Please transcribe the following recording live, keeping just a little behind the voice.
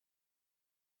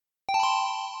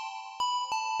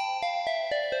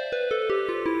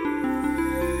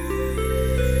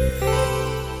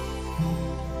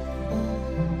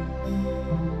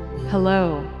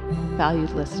Hello,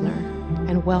 valued listener,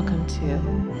 and welcome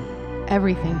to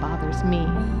Everything Bothers Me,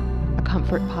 a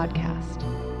comfort podcast.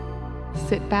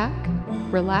 Sit back,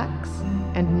 relax,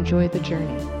 and enjoy the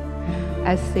journey.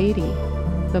 As Sadie,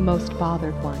 the most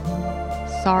bothered one,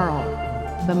 Sarl,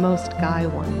 the most guy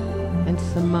one, and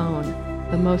Simone,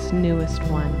 the most newest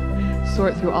one,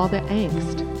 sort through all the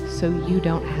angst so you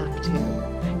don't have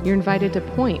to. You're invited to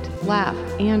point, laugh,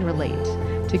 and relate,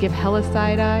 to give hella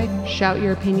side-eye, shout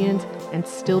your opinions, and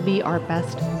still be our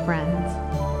best friends.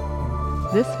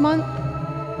 This month,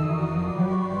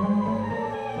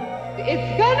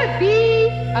 it's gonna be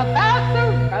about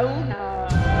the Rona.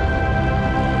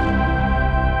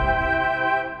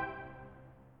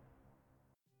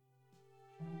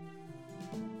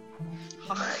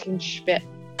 Fucking spit.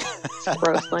 It's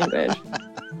gross language.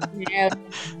 Yeah.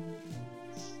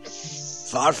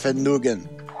 Farfennugen.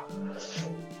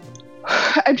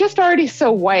 I'm just already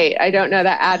so white. I don't know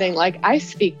that adding I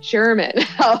speak German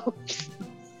helps.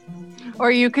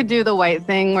 or you could do the white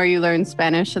thing where you learn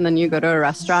Spanish and then you go to a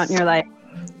restaurant and you're like,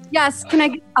 yes, can I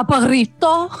get a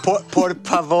burrito? Por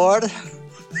favor.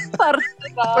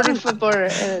 Por favor.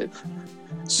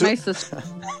 My sister.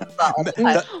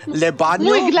 Le baño.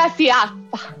 Muy gracias.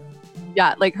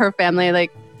 Yeah, like her family,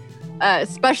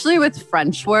 especially with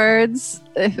French words,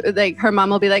 her mom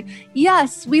will be like,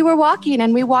 yes, we were walking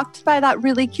and we walked by that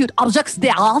really cute objects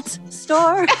d'art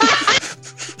store.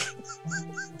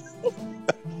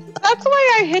 That's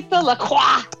why I hit the La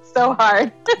Croix so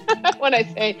hard when I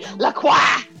say La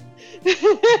Croix.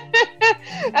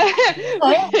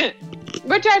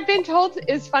 Which I've been told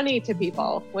is funny to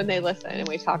people when they listen and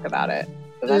we talk about it.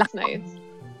 So that's nice.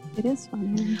 It is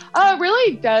funny. Oh, it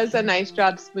really does a nice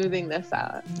job smoothing this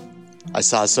out. I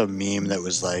saw some meme that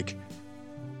was like,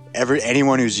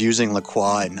 anyone who's using La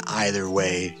Croix in either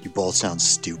way, you both sound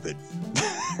stupid,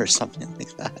 or something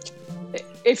like that.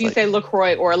 If you say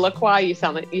LaCroix or La Croix, you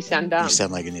sound dumb. You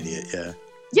sound like an idiot. Yeah.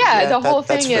 Yeah, the whole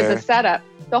thing is a setup.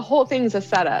 The whole thing's a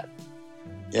setup.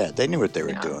 Yeah, they knew what they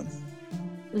were doing.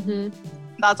 Mm-hmm.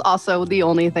 That's also the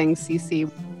only thing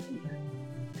CC.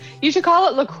 You should call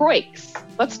it LaCroix.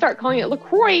 Let's start calling it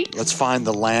LaCroix. Let's find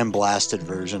the lamb-blasted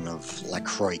version of La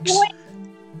Croix.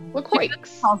 LaCroix.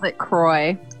 Calls it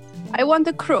Croix. I want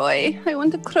a Croix. I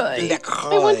want a Croix.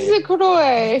 I want a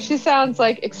Croix. She sounds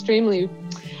like extremely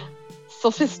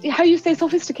sophisticated. How you say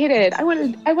sophisticated? I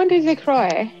wanted a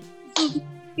Croix.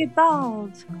 Get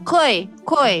out. Croix.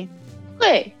 Croix.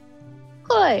 Croix.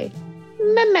 Croix.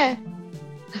 Meme.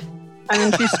 I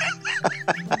mean, she's...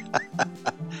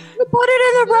 You put it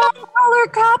in the wrong color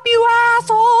cup, you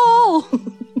asshole!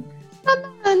 Come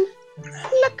on.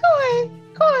 LaCroix.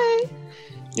 Croix.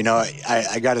 You know,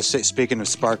 I got to say, speaking of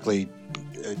sparkly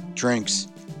drinks,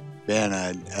 man,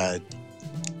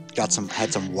 had some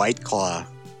White Claw.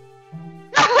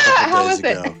 How was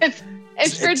it?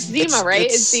 It's for Zima, right?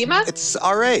 It's Zima? It's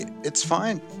all right. It's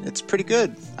fine. It's pretty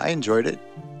good. I enjoyed it.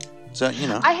 So, you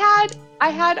know.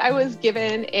 I was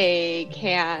given a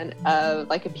can of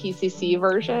a PCC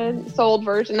version, sold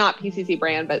version, not PCC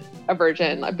brand, but a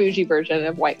bougie version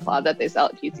of White Claw that they sell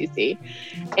at PCC.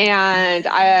 And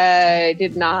I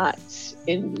did not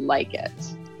like it.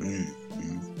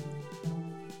 Mm-hmm.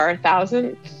 Our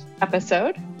 1000th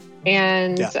episode.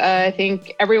 And I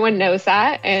think everyone knows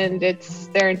that, and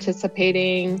they're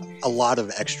anticipating a lot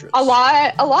of extras, a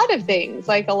lot of things,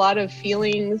 a lot of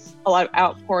feelings, a lot of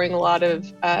outpouring, a lot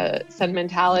of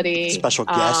sentimentality, special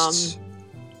guests.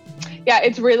 Yeah,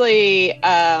 it's really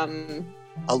a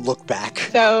look back.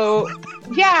 So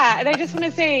yeah, and I just want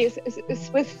to say,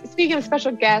 speaking of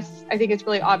special guests, I think it's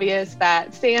really obvious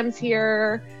that Sam's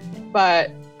here,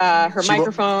 but her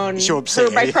microphone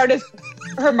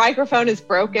is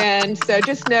broken, so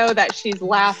just know that she's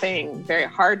laughing very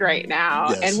hard right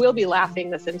now, and we'll be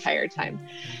laughing this entire time.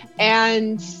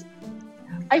 And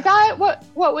I thought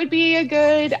what would be a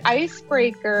good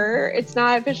icebreaker, it's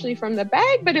not officially from the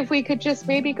bag, but if we could just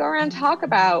maybe go around and talk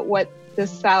about what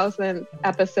this 1000th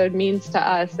episode means to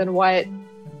us and what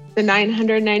the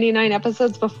 999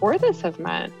 episodes before this have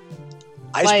meant.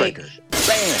 Icebreaker.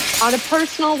 Bam. On a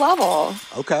personal level.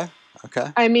 Okay.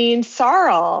 I mean,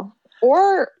 Sarl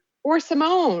or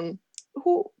Simone,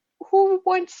 who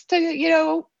wants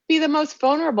to, be the most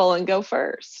vulnerable and go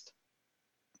first?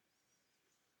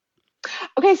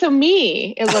 Okay, so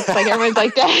me, it looks like everyone's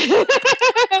like that.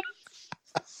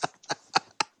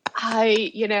 I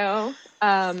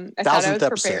thought I was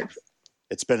prepared.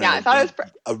 It's been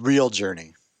a real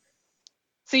journey.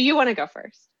 So you want to go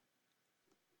first?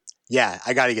 Yeah,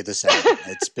 I got to get this out.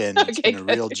 It's been a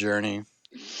real journey.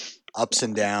 Ups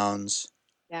and downs.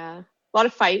 Yeah. A lot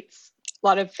of fights. A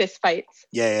lot of fist fights.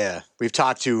 Yeah. We've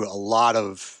talked to a lot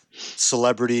of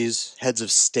celebrities, heads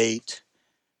of state.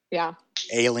 Yeah.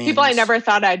 Aliens. People I never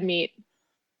thought I'd meet.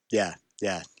 Yeah.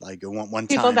 Like one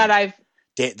People time.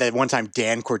 that one time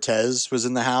Dan Cortez was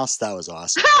in the house. That was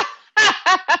awesome.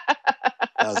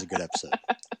 That was a good episode.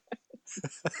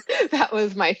 That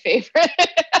was my favorite.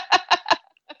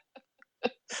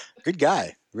 Good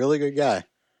guy. Really good guy.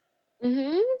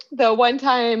 Mm-hmm. The one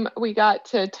time we got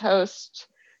to toast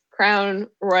Crown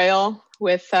Royal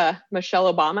with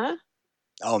Michelle Obama.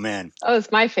 Oh, man. That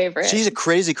was my favorite. She's a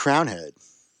crazy crown head.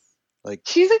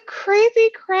 She's a crazy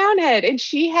crown head, and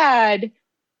she had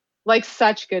like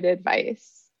such good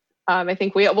advice. I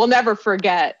think we'll never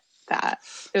forget that.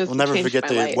 We'll never forget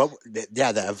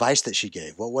the advice that she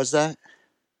gave. What was that?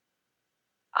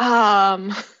 I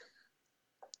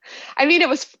mean, it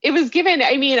was given.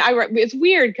 I mean, it's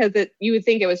weird because you would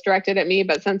think it was directed at me,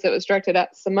 but since it was directed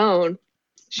at Simone,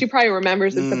 she probably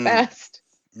remembers it the best.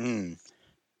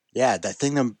 Yeah, that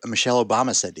thing that Michelle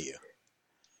Obama said to you.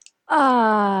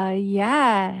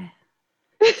 Yeah.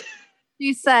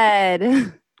 She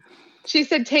said,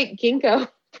 take ginkgo.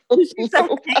 She said,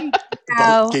 take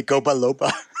Ginkgo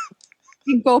biloba.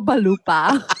 Ginkgo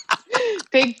biloba.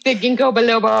 Take the ginkgo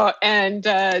biloba, and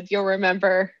you'll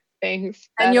remember things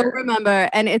better. And you'll remember,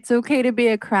 and it's okay to be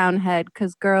a crown head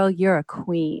because, girl, you're a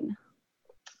queen.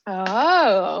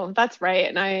 Oh, that's right.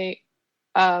 And I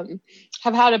have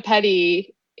had a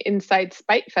petty inside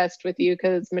spite fest with you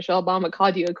because Michelle Obama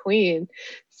called you a queen.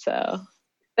 So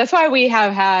that's why we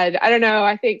have had, I don't know,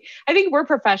 I think we're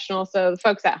professional, so the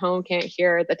folks at home can't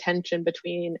hear the tension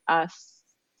between us,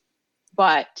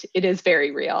 but it is very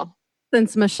real.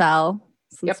 Since Michelle.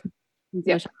 Yep.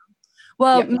 Michelle.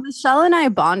 Well, yep. Michelle and I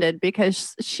bonded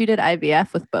because she did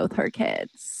IVF with both her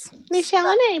kids. Michelle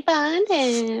and I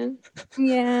bonded.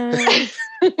 Yeah.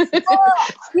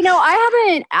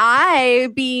 I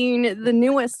being the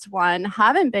newest one,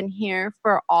 haven't been here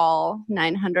for all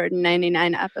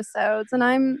 999 episodes. And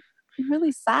I'm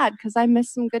really sad because I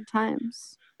missed some good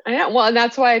times. I know. Well, and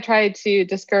that's why I tried to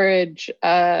discourage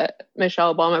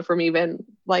Michelle Obama from even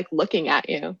like looking at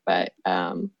you. But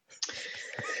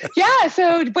yeah,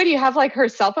 so what do you have, like her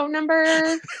cell phone number?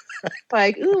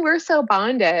 Like, ooh, we're so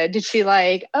bonded. Did she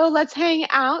like, oh, let's hang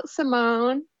out,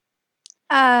 Simone?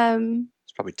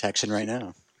 She's probably texting right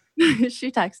now.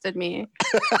 She texted me.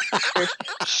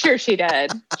 Sure she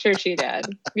did. Sure she did.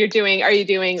 Are you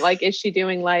doing like, is she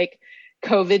doing like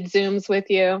COVID Zooms with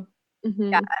you?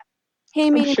 Mm-hmm. Yeah. Hey,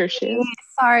 me. Sure she is.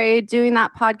 Sorry, doing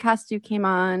that podcast you came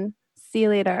on. See you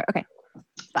later. Okay.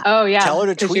 Bye. Oh yeah. Tell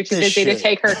her to tweet you're too busy to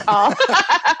take her call.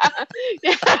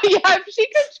 yeah. If she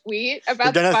could tweet about.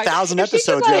 We've done 1,000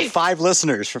 episodes. We have 5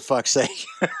 listeners, for fuck's sake.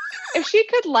 If she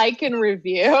could like and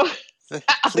review,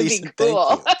 please, that'd be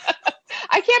cool. Thank you.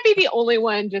 I can't be the only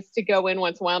one just to go in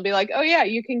once in a while and be like, oh yeah,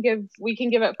 we can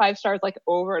give it 5 stars like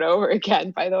over and over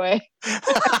again. By the way,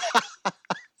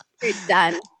 you're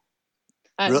done.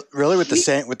 Really, with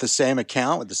the same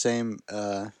account, with the same.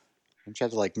 Don't you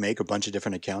have to like make a bunch of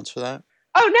different accounts for that?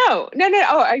 Oh, no.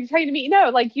 Oh, are you trying to meet? No,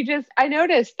 like I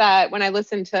noticed that when I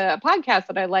listen to a podcast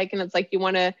that I like and it's like, you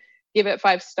want to give it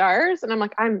 5 stars. And I'm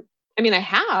like, I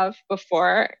have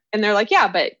before. And they're like, yeah,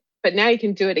 but now you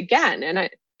can do it again.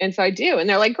 And so I do. And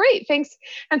they're like, great, thanks.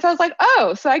 And so I was like,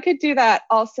 oh, so I could do that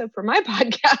also for my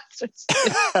podcast.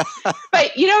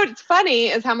 But what's funny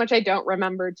is how much I don't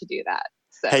remember to do that.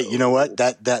 So. Hey, you know what?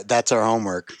 That's our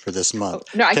homework for this month.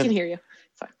 Oh, no, I can hear you.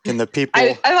 Can the people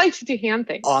I like to do hand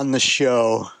things on the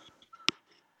show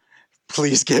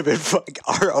please give it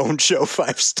our own show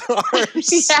 5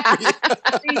 stars? Yeah.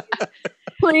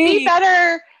 Please. Be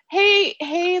better.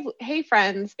 Hey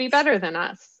friends, be better than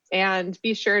us and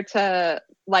be sure to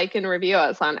like and review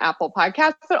us on Apple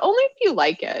Podcasts, but only if you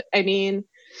like it. I mean,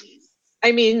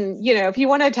 if you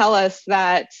want to tell us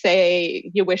that,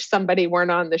 say you wish somebody weren't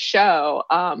on the show,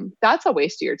 that's a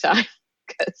waste of your time.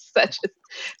 Because that just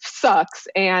sucks,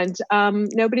 and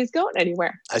nobody's going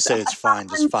anywhere. I say it's fine.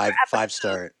 Just 5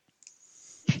 star.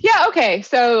 Yeah. Okay.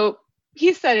 So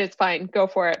he said it's fine. Go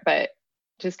for it, but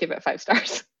just give it 5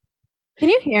 stars. Can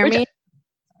you hear me?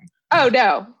 Oh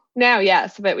no. Now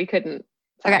yes, but we couldn't.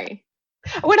 Sorry. Okay.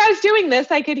 When I was doing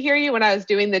this, I could hear you. When I was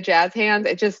doing the jazz hands,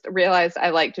 I just realized I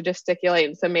like to gesticulate,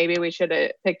 and so maybe we should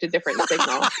have picked a different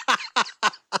signal.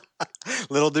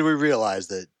 Little did we realize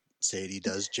that Sadie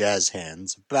does jazz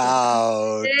hands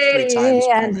about 3 times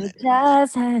per minute.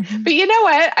 Jazz hands. But you know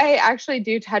what? I actually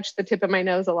do touch the tip of my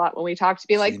nose a lot when we talk to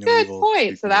be like, good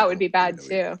point. So that would be bad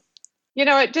too. You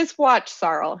know what? Just watch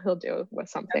Sarl. He'll do it with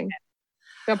something.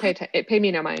 Don't pay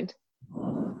me no mind.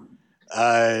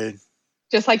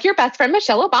 Just like your best friend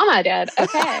Michelle Obama did.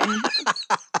 Okay.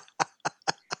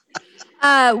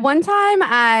 One time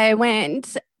I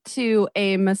went to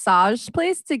a massage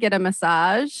place to get a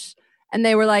massage, and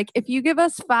they were like, if you give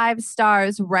us 5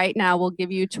 stars right now, we'll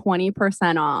give you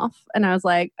 20% off. And I was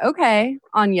like, okay,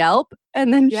 on Yelp.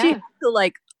 And then she had to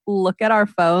like look at our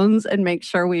phones and make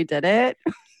sure we did it.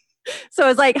 So I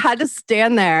was like, had to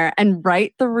stand there and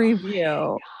write the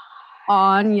review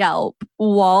on Yelp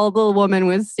while the woman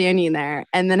was standing there,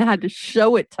 and then had to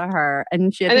show it to her.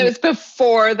 And she had it was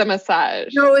before the massage.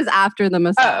 No, it was after the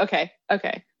massage. Oh, okay.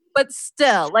 Okay. But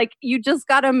still, like, you just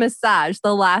got a massage.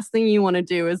 The last thing you want to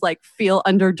do is like feel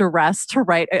under duress to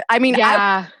write it. I mean,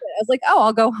 I was like, oh,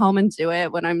 I'll go home and do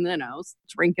it when I'm,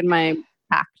 drinking my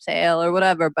cocktail or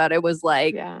whatever. But it was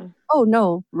like, oh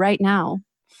no, right now.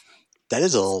 That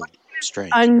is a little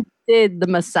strange. Undid the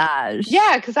massage.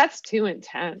 Yeah, because that's too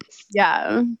intense.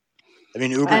 Yeah. I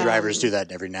mean, Uber drivers do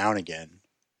that every now and again.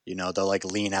 They'll like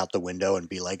lean out the window and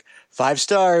be like, 5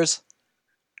 stars.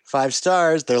 5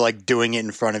 stars. They're like doing it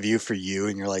in front of you for you,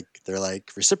 and they're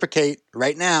like, reciprocate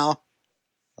right now.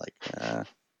 Like,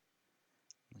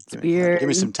 give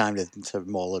me some time to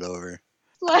mull it over.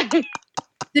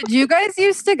 Did you guys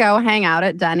used to go hang out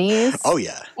at Denny's? Oh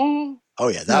yeah. Oh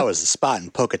yeah, that was the spot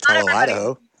in Pocatello,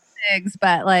 Idaho. Cigs,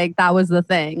 but like that was the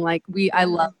thing. Like I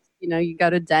love, you go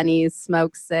to Denny's,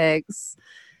 smoke cigs.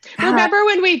 Remember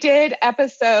when we did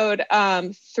episode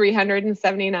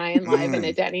 379 live in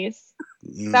a Denny's?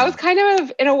 That was kind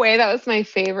of, in a way, that was my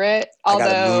favorite. Although,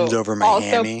 I got moons over my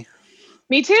hammy.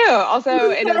 Me too. Also,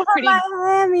 it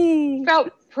was felt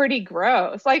pretty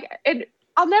gross. Like,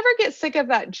 I'll never get sick of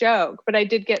that joke, but I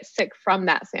did get sick from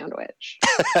that sandwich.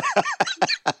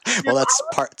 Well, that's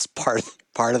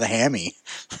part of the hammy.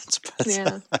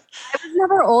 Yeah. I was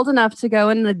never old enough to go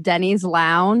in the Denny's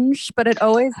lounge, but it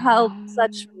always held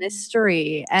such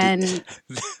mystery. And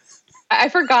I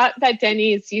forgot that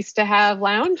Denny's used to have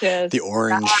lounges. The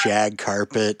orange shag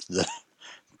carpet, the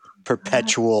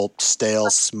perpetual stale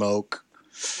smoke.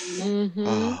 Mm-hmm.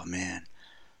 Oh, man.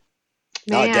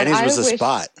 Denny's was the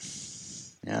spot.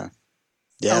 Yeah.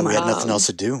 Yeah, we had nothing else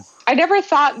to do. I never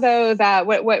thought, though, that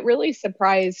what really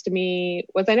surprised me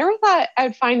was I never thought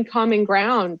I'd find common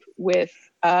ground with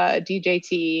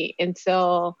DJT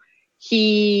until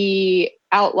he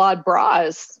outlawed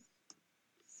bras.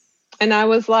 And I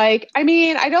was like, I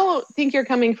mean, I don't think you're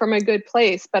coming from a good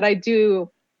place, but I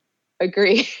do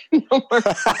agree.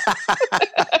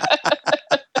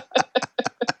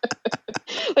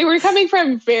 Like, we're coming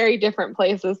from very different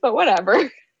places, but whatever.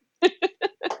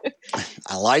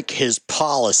 I like his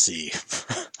policy.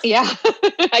 Yeah.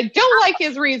 I don't like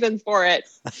his reasons for it.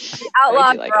 He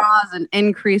outlawed bras and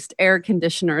increased air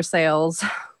conditioner sales.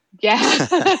 Yeah.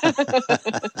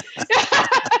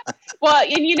 Well,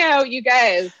 and you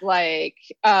guys, like,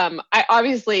 I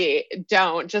obviously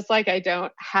don't, just like I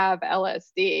don't have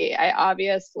LSD. I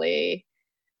obviously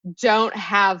don't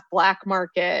have black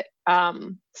market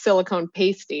silicone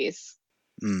pasties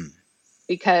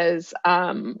because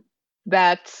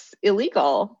that's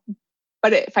illegal.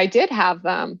 But if I did have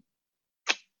them,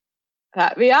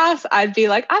 that'd be awesome. I'd be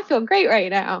like, I feel great right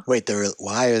now. Wait,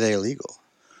 why are they illegal?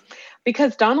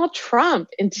 Because Donald Trump,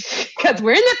 because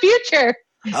we're in the future.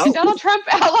 Oh. Donald Trump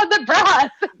outlawed the bras.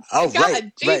 Oh,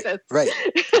 God, Jesus. Right.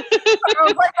 I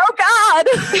was like, oh, God.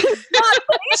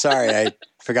 Sorry, I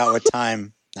forgot what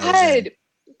time.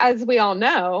 As we all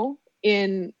know,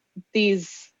 in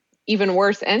these even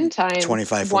worse end times,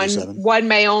 25-47. One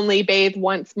may only bathe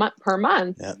once per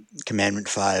month. Yeah, Commandment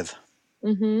 5.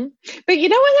 Mm-hmm. But you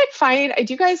know what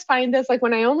do you guys find this? Like,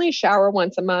 when I only shower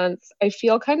once a month, I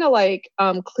feel kind of like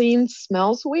clean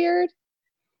smells weird.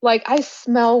 Like, I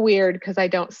smell weird because I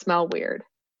don't smell weird.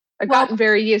 I've gotten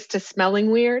very used to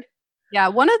smelling weird. Yeah,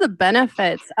 one of the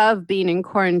benefits of being in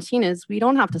quarantine is we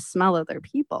don't have to smell other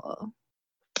people.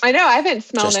 I know, I haven't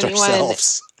smelled Just anyone.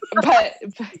 Ourselves. But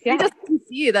yeah. You just can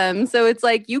see them. So it's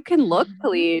like you can look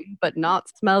clean, but not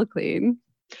smell clean.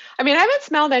 I mean, I haven't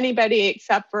smelled anybody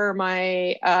except for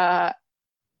my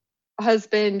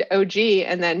husband, OG,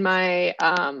 and then my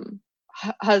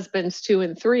husbands 2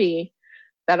 and 3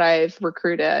 that I've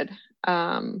recruited.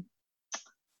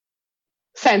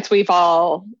 Since we've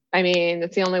all, I mean,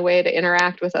 it's the only way to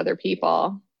interact with other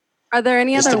people. Are there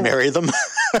any other to marry them?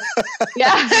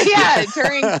 Yeah.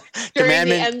 During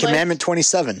Commandment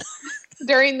 27.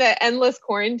 During the endless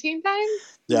quarantine time?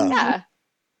 Yeah.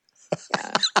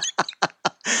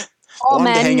 All wanted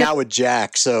to men hang out with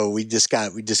Jack, so we just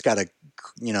got a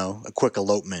quick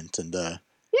elopement, and we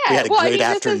had a great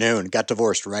afternoon. Got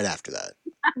divorced right after that.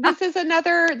 this is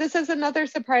another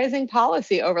surprising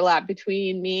policy overlap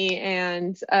between me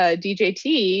and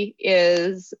DJT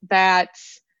is that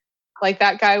like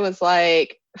that guy was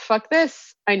like, fuck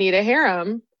this, I need a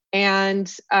harem. And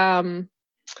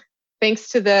thanks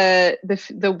to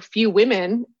the few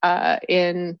women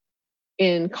in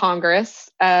Congress,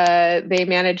 they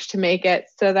managed to make it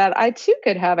so that I too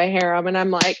could have a harem. And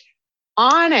I'm like,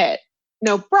 on it.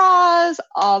 No bras,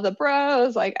 all the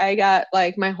bros. Like I got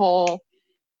like my whole.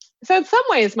 So in some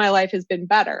ways, my life has been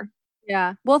better.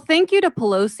 Yeah. Well, thank you to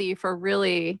Pelosi for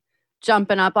really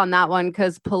jumping up on that one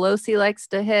because Pelosi likes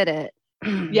to hit it.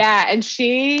 Yeah, and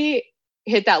she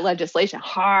hit that legislation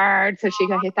hard, so she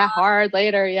got hit that hard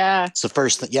later. Yeah, It's the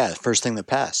first thing. Yeah, first thing that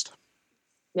passed.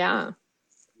 Yeah.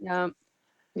 Well,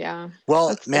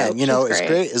 That's man, dope. you know, She's as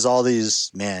great as all these,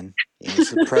 man,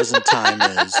 as the present time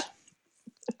is.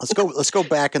 Let's go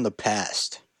back in the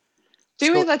past.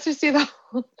 Let's just do the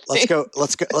whole thing.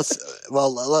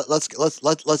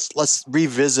 Let's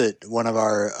revisit one of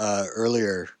our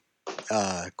earlier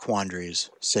quandaries,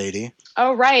 Sadie.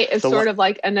 Oh, right. It's sort of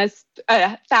like a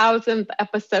 1,000th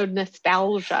episode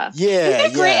nostalgia. Yeah.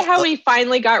 Isn't it great how we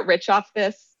finally got rich off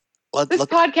this? This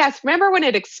podcast, remember when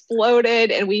it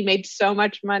exploded and we made so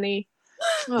much money?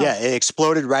 Yeah, it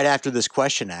exploded right after this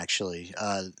question, actually.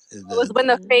 It was when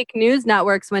the fake news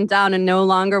networks went down and no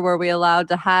longer were we allowed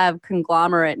to have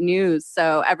conglomerate news.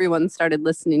 So everyone started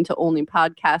listening to only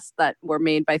podcasts that were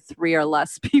made by 3 or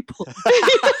less people.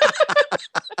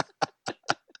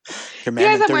 You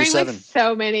guys, I'm wearing like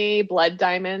so many blood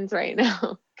diamonds right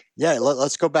now. Yeah,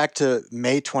 let's go back to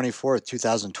May 24th,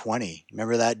 2020.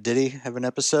 Remember that? Did he have an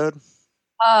episode?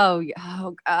 Oh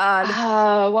God!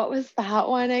 Oh, what was that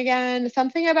one again?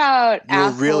 Something about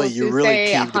assholes who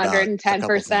say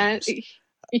 110%.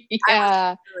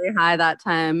 Yeah, really high that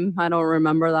time. I don't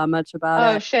remember that much about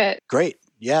it. Oh shit! Great.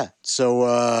 Yeah.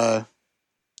 So,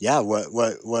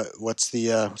 what's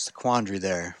the quandary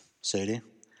there, Sadie?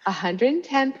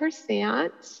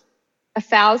 110%,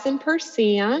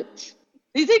 1,000%.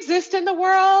 These exist in the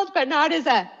world, but not as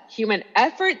a human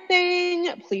effort thing.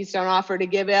 Please don't offer to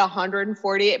give it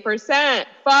 148%.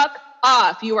 Fuck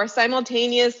off. You are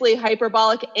simultaneously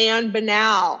hyperbolic and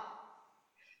banal.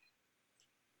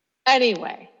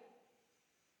 Anyway,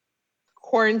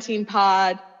 quarantine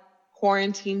pod,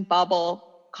 quarantine bubble,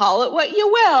 call it what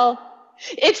you will.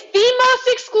 It's the most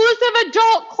exclusive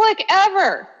adult clique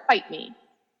ever. Fight me.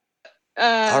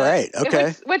 All right.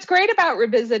 Okay. What's great about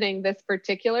revisiting this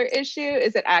particular issue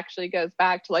is it actually goes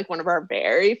back to like one of our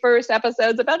very first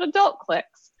episodes about adult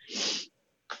cliques.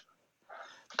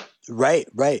 Right.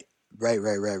 Well,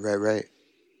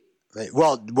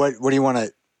 what do you want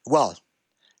to? Well,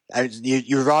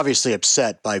 you're obviously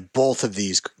upset by both of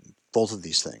these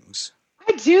things.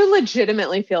 I do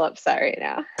legitimately feel upset right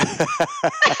now.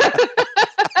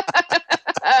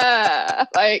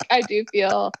 Like I do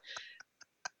feel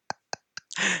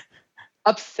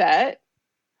upset.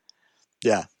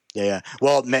 Yeah.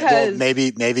 Well,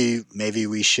 maybe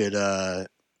we should. I'm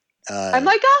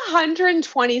like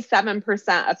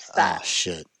 127% upset. Oh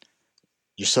shit!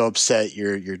 You're so upset.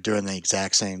 You're doing the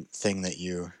exact same thing that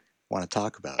you want to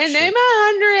talk about. And I'm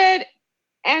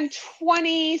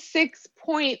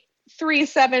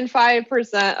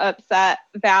 126.375% upset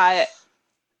that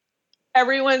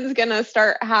everyone's gonna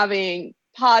start having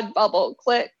pod bubble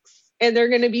cliques. And they're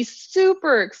going to be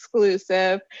super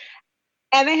exclusive.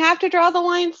 And they have to draw the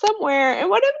line somewhere. And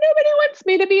what if nobody wants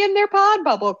me to be in their pod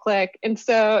bubble clique? And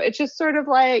so it's just sort of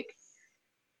like,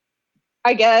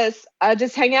 I guess I'll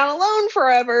just hang out alone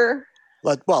forever.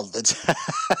 Well, let's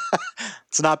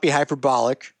not be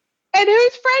hyperbolic. And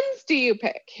whose friends do you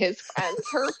pick? His friends,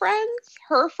 her friends,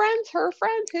 her friends, her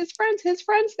friends, his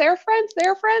friends, their friends,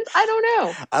 their friends? I don't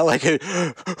know. I like it.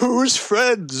 Whose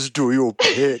friends do you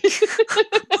pick?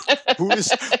 Who?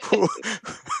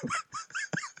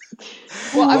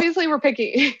 Well, obviously we're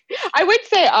picking. I would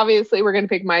say obviously we're going to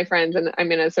pick my friends and I'm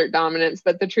going to assert dominance.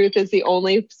 But the truth is the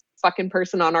only fucking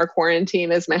person on our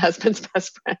quarantine is my husband's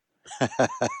best friend.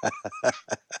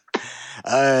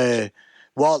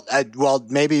 Well,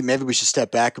 maybe we should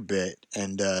step back a bit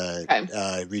and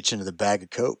reach into the bag of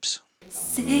copes.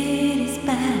 Sadie's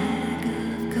bag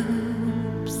of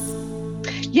copes.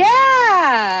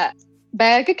 Yeah,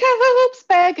 bag of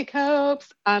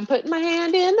copes. I'm putting my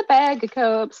hand in the bag of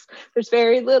copes. There's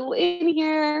very little in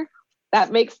here.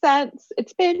 That makes sense.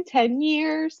 It's been 10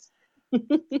 years.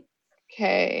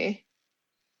 Okay.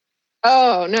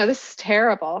 Oh no, this is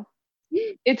terrible.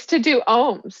 It's to do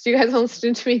ohms. Do you guys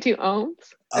listen to me do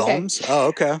ohms? Okay. Ohms? Oh,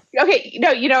 okay. Okay.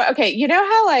 You know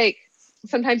how like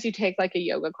sometimes you take like a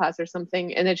yoga class or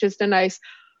something and it's just a nice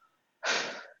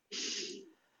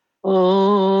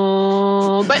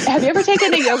Oh, but have you ever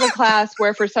taken a yoga class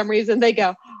where for some reason they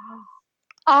go,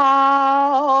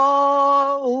 oh,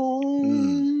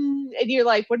 and you're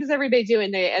like, what does everybody do?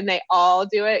 And they all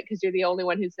do it because you're the only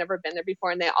one who's never been there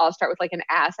before, and they all start with like an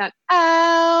ass sound.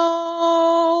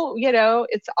 Oh,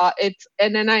 it's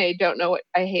and then I don't know what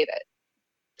I hate it.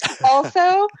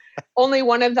 Also, only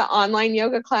one of the online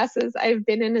yoga classes I've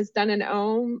been in has done an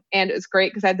Om, and it was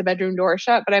great because I had the bedroom door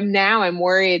shut. But I'm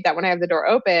worried that when I have the door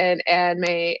open and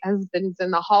my husband's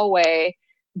in the hallway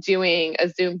doing a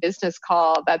Zoom business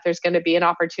call, that there's going to be an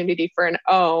opportunity for an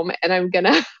Om, and I'm going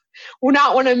to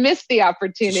not want to miss the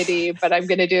opportunity, but I'm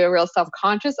going to do a real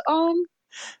self-conscious Om.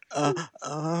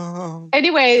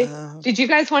 Anyway, did you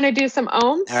guys want to do some Om?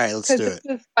 All right, let's do it.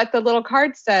 This is what the little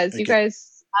card says. Okay. You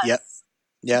guys.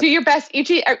 Yep. Do your best.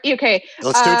 Okay.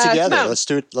 Let's do it together.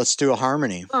 Simone. Let's do a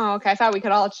harmony. Oh, okay. I thought we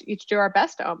could all each do our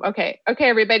best Om. Okay,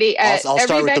 everybody. I'll start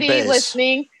everybody with the bass.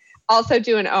 Listening, also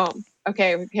do an Om.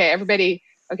 Okay, everybody.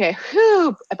 Okay,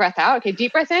 whew, a breath out. Okay,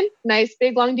 deep breath in. Nice,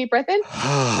 big, long, deep breath in.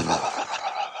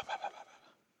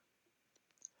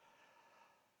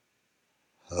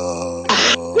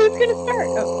 Who's gonna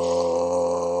start?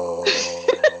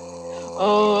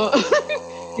 Oh.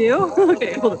 You?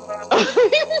 Okay, hold on.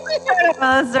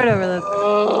 Let's start over this.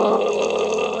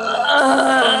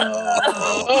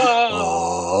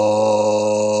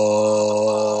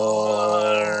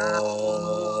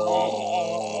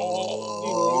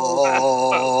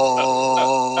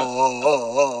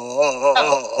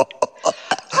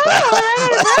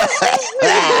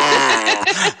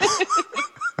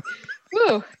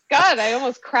 Ooh, God, I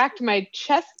almost cracked my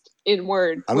chest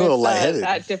inward. I'm a little lightheaded.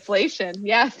 That deflation.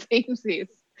 Yeah, samesies.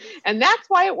 And that's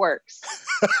why it works.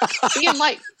 Being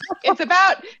it's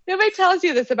about, nobody tells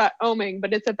you this about oming,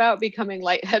 but it's about becoming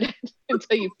lightheaded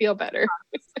until you feel better.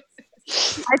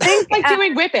 I think it's like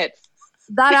doing whippets.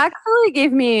 That actually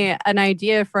gave me an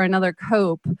idea for another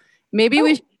cope. Maybe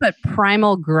we should put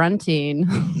primal grunting.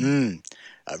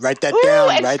 Write that down.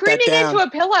 And write screaming that down. into a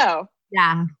pillow.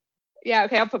 Yeah. Yeah,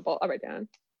 okay, I'll write down.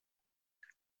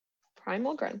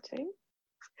 Primal grunting.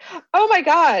 Oh my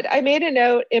God, I made a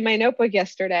note in my notebook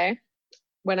yesterday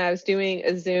when I was doing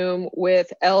a Zoom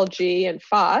with LG and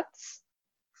FOTS.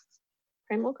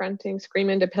 Primal grunting, scream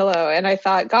into pillow. And I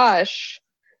thought, gosh,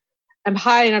 I'm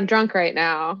high and I'm drunk right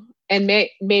now. And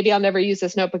maybe I'll never use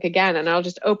this notebook again. And I'll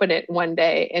just open it one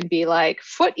day and be like,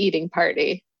 foot eating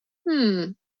party.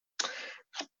 But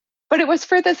it was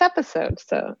for this episode,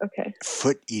 so okay.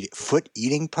 Foot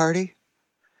eating party?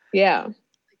 Yeah.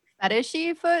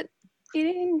 Fetishy foot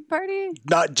eating party?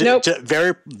 Not nope.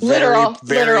 Very literal,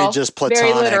 just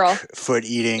platonic very literal. foot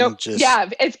eating. Nope. Yeah,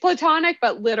 it's platonic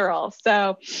but literal.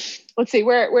 So let's see,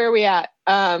 where are we at?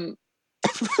 Okay,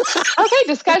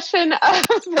 discussion of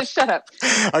shut up.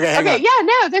 Okay, hang on. Yeah,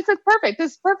 no, this is perfect.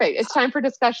 It's time for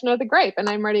discussion of the grape, and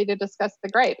I'm ready to discuss the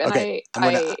grape. And okay,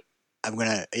 I'm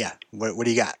gonna yeah. What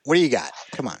do you got?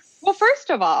 Come on. Well, first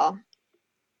of all,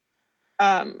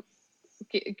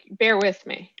 bear with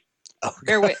me. Oh,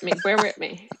 bear with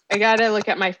me. I gotta look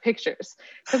at my pictures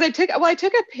because I took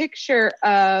a picture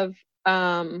of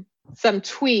some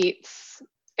tweets,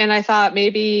 and I thought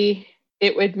maybe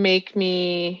it would make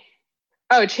me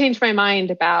change my mind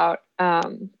about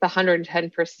the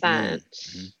 110%.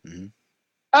 Mm-hmm.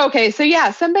 Okay, so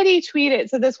yeah, somebody tweeted.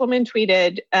 So this woman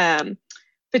tweeted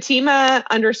Fatima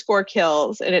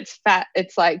 _kills, and it's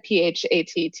like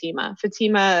PHAT Tima.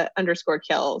 Fatima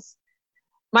 _kills.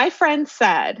 My friend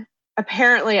said,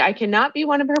 apparently I cannot be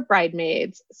one of her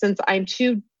bridesmaids since I'm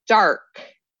too dark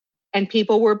and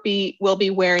people will be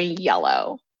wearing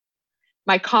yellow.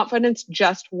 My confidence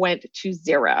just went to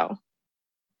zero.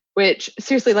 Which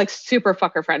seriously, like, super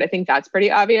fuck her friend. I think that's pretty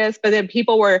obvious. But then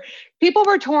people were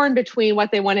torn between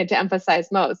what they wanted to emphasize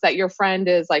most, that your friend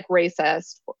is like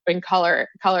racist and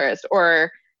colorist,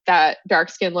 or that dark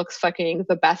skin looks fucking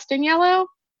the best in yellow.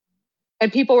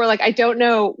 And people were like, I don't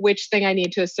know which thing I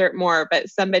need to assert more. But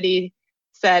somebody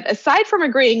said, aside from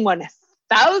agreeing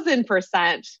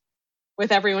 1000%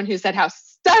 with everyone who said how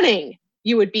stunning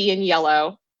you would be in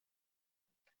yellow,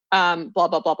 blah,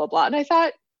 blah, blah, blah, blah. And I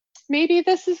thought, maybe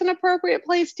this is an appropriate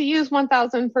place to use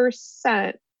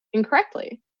 1000%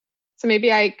 incorrectly. So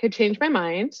maybe I could change my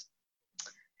mind.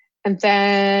 And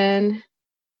then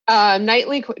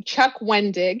Chuck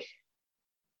Wendig.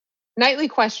 Nightly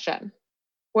question.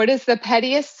 What is the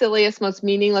pettiest, silliest, most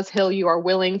meaningless hill you are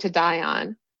willing to die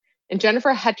on? And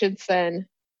Jennifer Hutchinson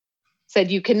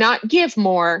said, you cannot give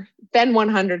more than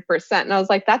 100%. And I was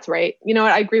like, that's right. You know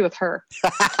what? I agree with her.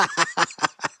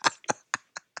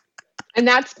 And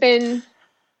that's been,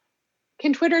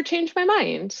 can Twitter change my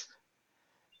mind?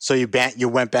 So you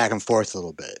went back and forth a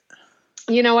little bit.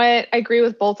 You know what? I agree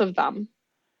with both of them.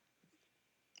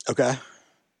 Okay.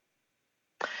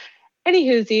 Any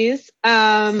whoosies.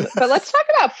 But let's talk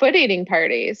about foot eating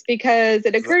parties, because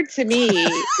it occurred to me,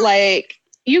 like,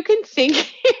 you can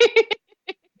think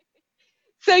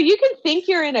so you can think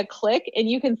you're in a clique, and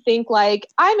you can think like,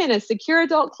 I'm in a secure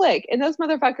adult clique, and those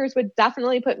motherfuckers would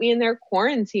definitely put me in their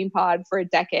quarantine pod for a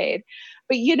decade.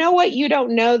 But you know what? You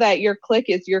don't know that your clique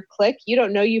is your clique. You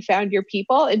don't know you found your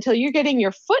people until you're getting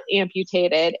your foot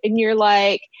amputated, and you're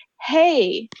like,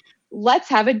 hey, let's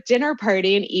have a dinner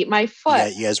party and eat my foot. Yeah,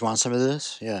 you guys want some of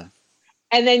this? Yeah.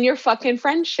 And then your fucking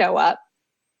friends show up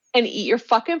and eat your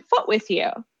fucking foot with you.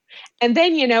 And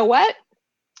then you know what?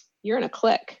 You're in a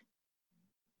clique.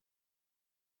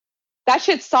 That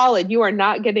shit's solid. You are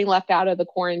not getting left out of the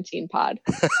quarantine pod.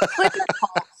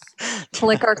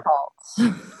 Click or cults. Click or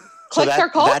cults. So Cliques or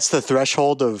cults? that's the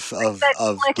threshold of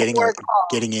click getting or cult.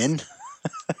 getting in.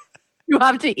 You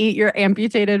have to eat your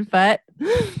amputated foot.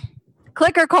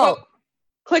 Click or cult.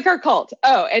 Clique or cult.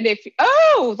 Oh, and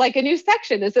like a new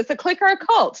section. Is this a clique or a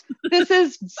cult? This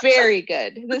is very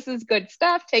good. This is good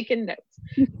stuff. Taking notes.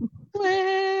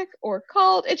 Clique or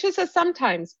cult. It's just a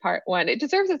sometimes part one. It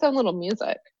deserves its own little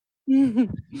music.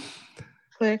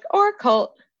 Clique or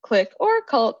cult. Clique or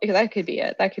cult. That could be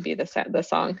it. That could be the song. But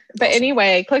Awesome.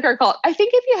 anyway, clique or cult. I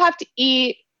think if you have to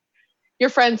eat your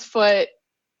friend's foot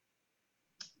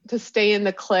to stay in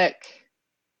the clique,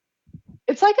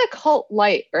 it's like a cult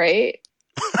light, right?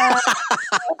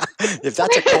 If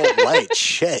that's a cult light,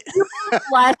 shit.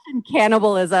 Flesh and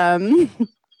cannibalism.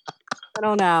 I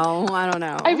don't know.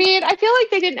 I mean, I feel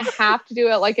like they didn't have to do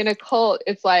it like in a cult.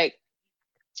 It's like,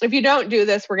 if you don't do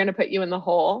this, we're going to put you in the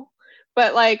hole.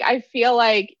 But like, I feel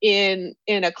like in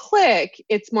a clique,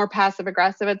 it's more passive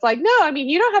aggressive. It's like, no, I mean,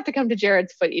 you don't have to come to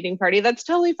Jared's foot eating party. That's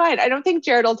totally fine. I don't think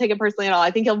Jared will take it personally at all.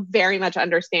 I think he'll very much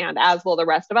understand, as will the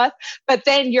rest of us. But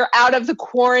then you're out of the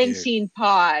quarantine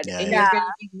pod and you're going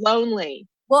to be lonely.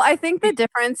 Well, I think the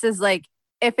difference is like,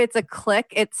 if it's a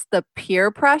clique, it's the peer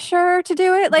pressure to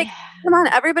do it. Like, come on,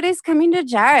 everybody's coming to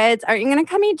Jared's. Aren't you going to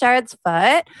come eat Jared's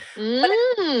foot?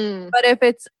 But if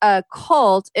it's a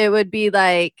cult, it would be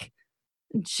like,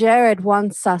 Jared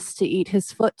wants us to eat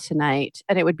his foot tonight.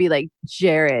 And it would be like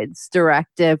Jared's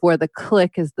directive, where the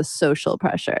clique is the social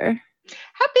pressure.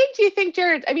 How big do you think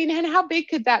Jared, I mean, and how big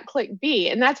could that clique be?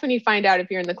 And that's when you find out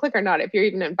if you're in the clique or not, if you're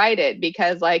even invited,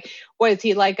 because like, what is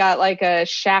he like, got like a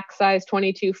Shaq size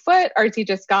 22 foot, or has he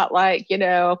just got like, you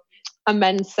know, a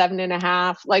men's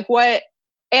 7.5? Like what?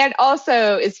 And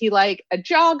also, is he like a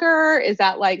jogger? Is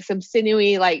that like some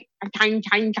sinewy, like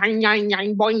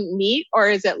boing meat? Or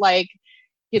is it like,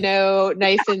 you know,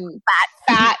 nice and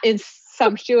fat and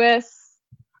sumptuous?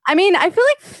 I mean, I feel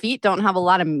like feet don't have a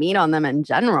lot of meat on them in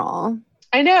general.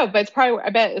 I know, but it's probably,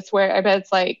 I bet it's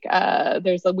like,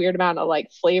 there's a weird amount of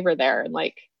like flavor there and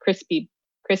like crispy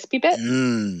bit.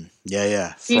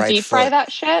 Yeah. Do you deep fry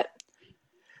that shit?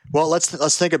 Well,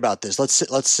 let's think about this.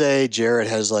 Let's say Jared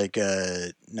has like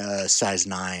a size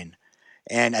 9,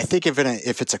 and I think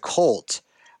if it's a cult,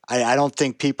 I don't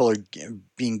think people are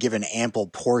being given ample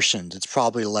portions. It's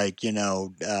probably like, you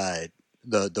know,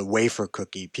 the wafer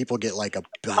cookie. People get like a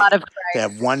bite. They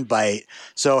have one bite.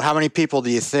 So how many people do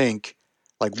you think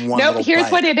like one? Nope. Here's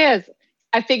what it is.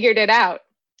 I figured it out.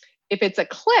 If it's a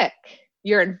clique,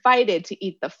 you're invited to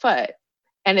eat the foot,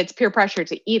 and it's peer pressure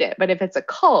to eat it. But if it's a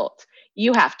cult,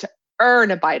 you have to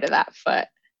earn a bite of that foot.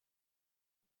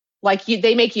 Like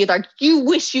they make you like, you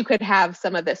wish you could have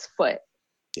some of this foot.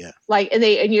 Yeah. Like, and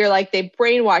you're like, they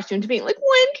brainwashed you into being like,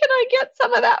 when can I get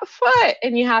some of that foot?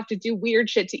 And you have to do weird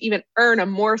shit to even earn a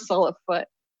morsel of foot.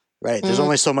 Right. There's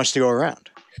only so much to go around.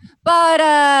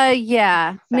 But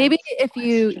yeah, maybe if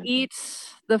you eat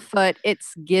the foot, it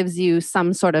gives you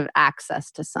some sort of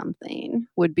access to something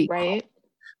would be right. Cool.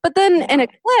 But then in a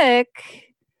clique,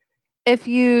 if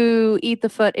you eat the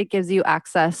foot, it gives you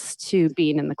access to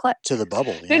being in the clique. To the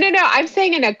bubble. Yeah. No. I'm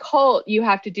saying in a cult, you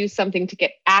have to do something to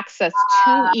get access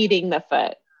to eating the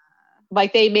foot.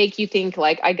 Like they make you think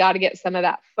like, I got to get some of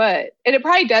that foot. And it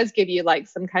probably does give you like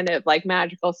some kind of like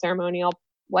magical ceremonial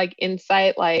like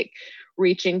insight, like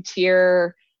reaching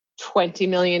tier $20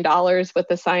 million with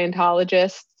the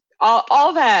Scientologist.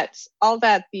 All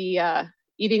that the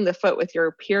eating the foot with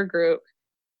your peer group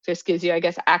just gives you, I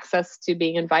guess, access to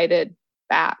being invited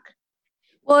back.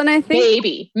 Well, and I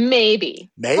think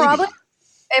maybe. Probably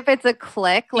if it's a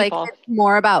clique, like it's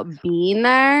more about being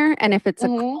there, and if it's a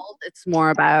cult, it's more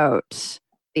about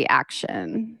the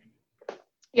action.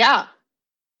 Yeah.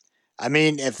 I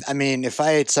mean, if I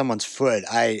ate someone's foot,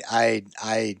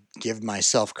 I give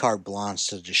myself carte blanche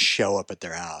to just show up at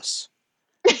their house.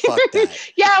 Fuck that.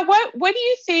 Yeah. What do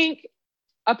you think?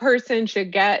 a person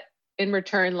should get in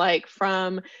return, like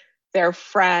from their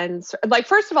friends. Like,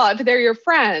 first of all, if they're your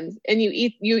friends and you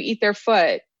eat their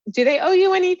foot, do they owe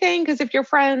you anything? Because if you're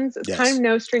friends, it's kind of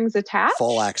no strings attached.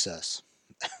 Full access.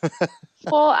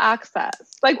 Full access.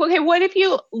 Like, okay, what if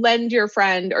you lend your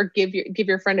friend or give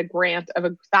your friend a grant of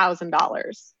 $1,000?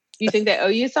 Do you think they owe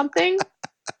you something?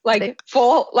 Like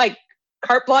full, like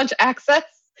carte blanche access?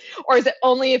 Or is it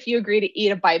only if you agree to eat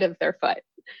a bite of their foot?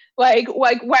 Like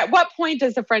what point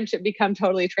does the friendship become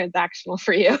totally transactional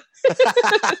for you?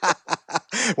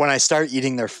 When I start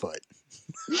eating their foot.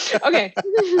 Okay.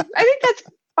 I think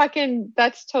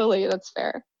that's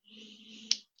fair.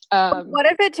 What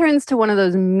if it turns to one of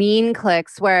those mean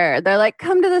cliques where they're like,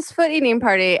 come to this foot eating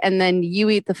party, and then you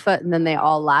eat the foot and then they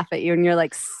all laugh at you and you're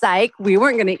like, psych, we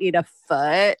weren't going to eat a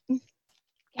foot.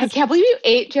 I can't believe you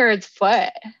ate Jared's foot.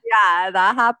 Yeah,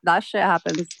 that shit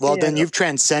happens. Well, too. then you've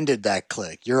transcended that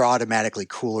clique. You're automatically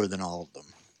cooler than all of them.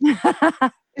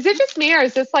 Is it just me, or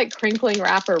is this like crinkling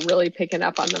wrapper really picking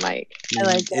up on the mic? I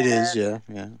like it. Is, yeah.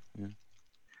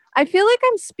 I feel like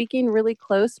I'm speaking really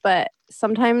close, but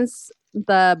sometimes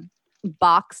the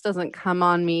box doesn't come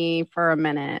on me for a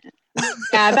minute.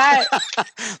 Yeah, that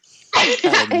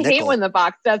I hate when the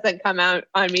box doesn't come out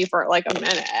on me for like a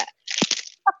minute.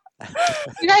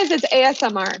 You guys, it's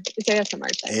ASMR. It's ASMR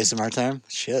time. ASMR time?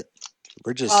 Shit.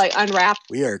 We're just while I unwrap.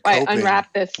 We are coping. I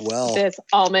unwrap this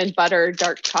almond butter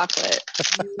dark chocolate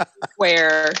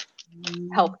square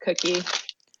health cookie.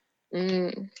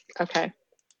 Okay.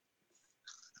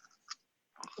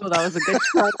 Well, that was a good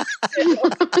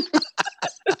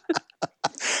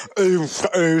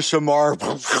ASMR.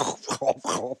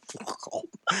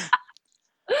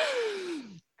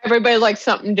 Everybody likes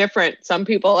something different. Some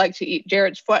people like to eat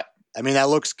Jared's foot. I mean, that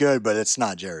looks good, but it's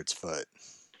not Jared's foot.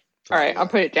 All right, I'll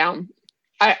put it down.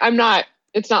 I'm not.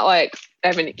 It's not like I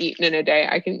haven't eaten in a day.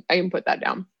 I can put that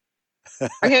down.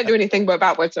 I can't do anything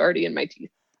about what's already in my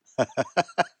teeth,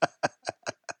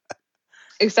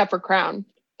 except for Crown.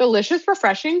 Delicious,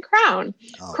 refreshing Crown.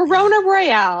 Corona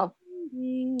Royale.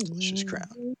 Delicious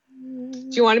Crown.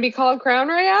 Do you want to be called Crown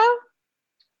Royale?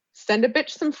 Send a bitch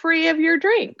some free of your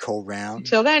drink. Cold round.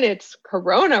 Until then, it's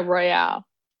Corona Royale.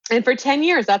 And for 10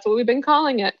 years, that's what we've been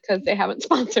calling it because they haven't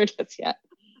sponsored us yet.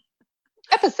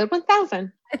 Episode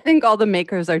 1000. I think all the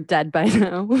makers are dead by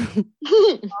now.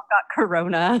 All got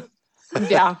Corona.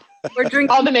 Yeah. We're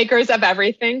drinking all the makers of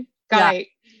everything. Yeah.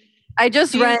 I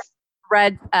just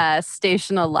read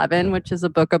Station 11, which is a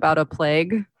book about a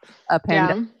plague, a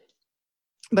pandemic. Yeah.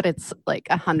 But it's like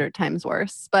 100 times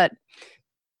worse. But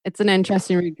it's an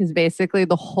interesting read because basically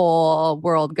the whole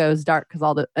world goes dark because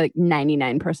all the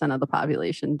 99% of the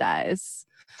population dies.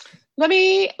 Let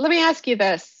me ask you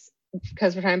this,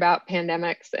 because we're talking about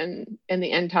pandemics and in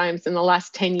the end times in the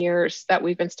last 10 years that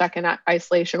we've been stuck in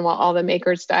isolation while all the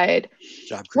makers died.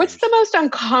 What's the most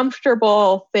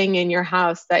uncomfortable thing in your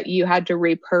house that you had to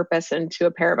repurpose into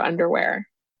a pair of underwear?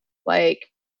 Like,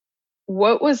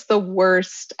 what was the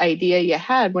worst idea you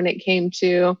had when it came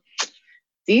to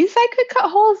these I could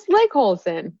cut leg holes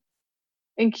in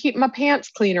and keep my pants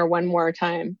cleaner one more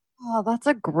time? Oh, that's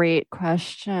a great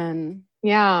question.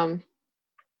 Yeah.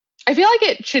 I feel like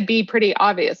it should be pretty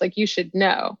obvious. Like you should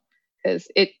know because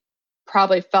it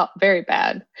probably felt very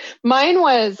bad. Mine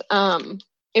was,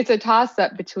 it's a toss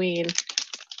up between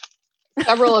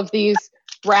several of these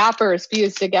wrappers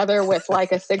fused together with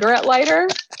like a cigarette lighter.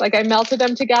 Like I melted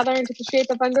them together into the shape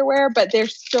of underwear, but they're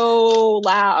so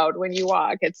loud when you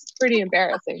walk. It's pretty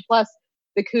embarrassing. Plus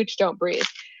the cooch don't breathe.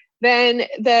 Then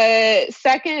the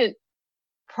second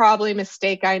probably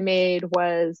mistake I made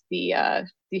was the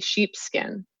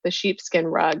sheepskin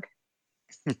rug.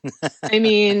 I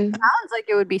mean, sounds like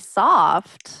it would be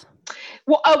soft.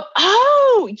 Well,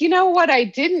 you know what I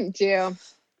didn't do?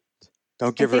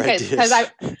 Don't give her ideas. Because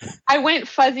I went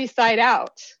fuzzy side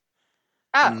out.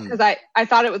 Because I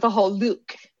thought it was a whole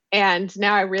look. And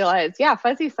now I realize, yeah,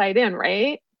 fuzzy side in,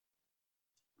 right?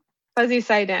 Fuzzy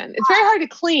side in. It's very hard to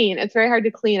clean. I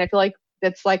feel like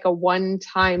it's like a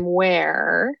one-time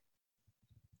wear.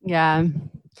 Yeah.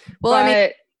 Well, I mean,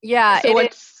 yeah, so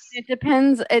it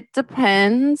depends. It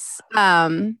depends.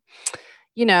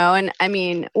 You know, and I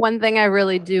mean, one thing I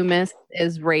really do miss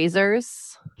is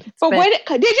razors. But what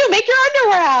did you make your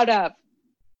underwear out of?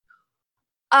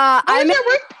 I made your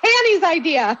work panties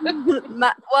idea.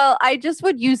 Well, I just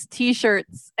would use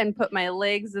t-shirts and put my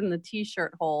legs in the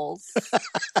t-shirt holes.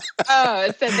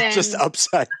 So then just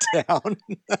upside down.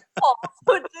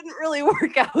 So it didn't really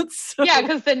work out. So. Yeah,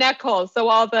 because the neck holes. So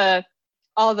all the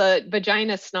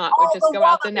vagina snot would just go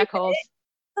out the neck holes.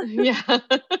 Yeah.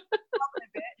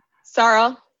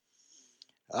 Sarah?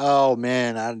 Oh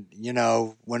man,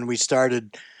 when we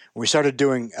started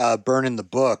doing burning the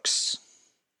books,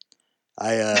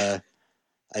 I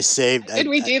saved Did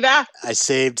we do that? I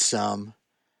saved some.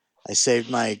 I saved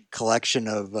my collection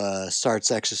of Sartre's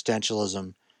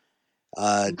existentialism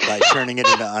by turning it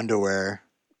into underwear,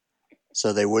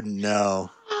 so they wouldn't know.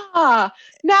 No,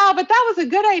 but that was a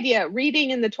good idea.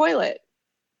 Reading in the toilet.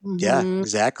 Yeah,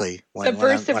 exactly.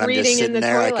 Subversive when I'm reading just in sitting the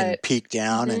there, I toilet. can peek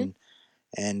down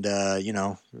and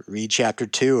read chapter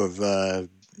 2 of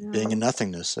Being in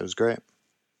Nothingness. It was great.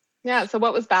 Yeah. So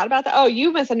what was bad about that? Oh,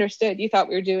 you misunderstood. You thought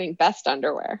we were doing best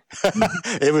underwear.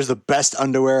 It was the best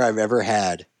underwear I've ever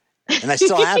had, and I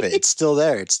still have it. It's still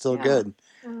there. It's still good.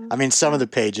 I mean, some of the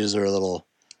pages are a little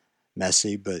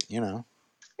messy, but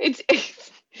It's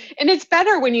and it's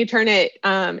better when you turn it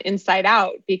inside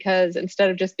out, because instead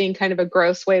of just being kind of a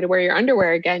gross way to wear your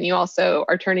underwear again, you also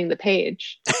are turning the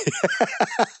page,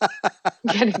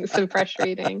 getting some fresh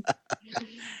reading.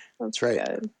 That's right.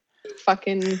 Good.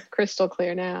 Fucking crystal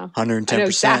clear now.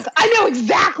 110%. I know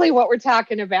exactly what we're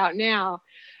talking about now.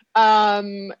 I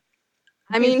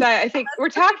mean, I think we're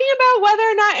talking about whether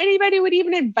or not anybody would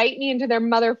even invite me into their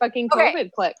motherfucking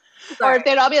COVID clique. Or if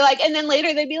they'd all be like, and then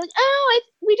later they'd be like, oh,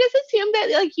 we just assumed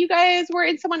that like you guys were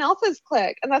in someone else's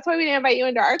clique, and that's why we didn't invite you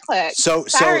into our clique. So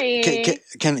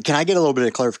can I get a little bit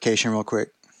of clarification real quick?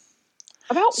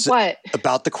 About what?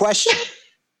 About the question.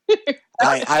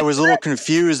 I was a little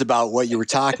confused about what you were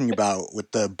talking about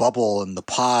with the bubble and the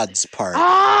pods part.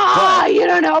 You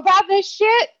don't know about this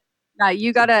shit? Yeah,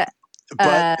 you gotta.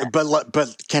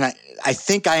 But can I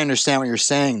think I understand what you're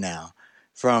saying now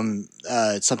from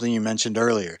something you mentioned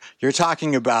earlier. You're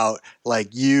talking about like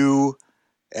you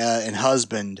and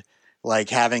husband like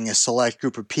having a select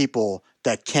group of people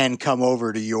that can come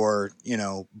over to your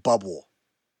bubble.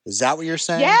 Is that what you're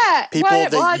saying? Yeah, people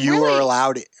that you are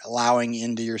allowing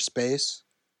into your space.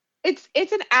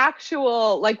 It's an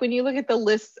actual, like when you look at the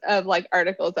list of like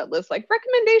articles that list like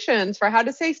recommendations for how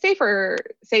to stay safer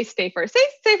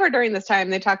during this time,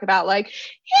 they talk about like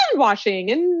hand washing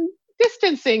and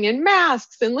distancing and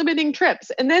masks and limiting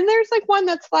trips. And then there's like one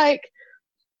that's like,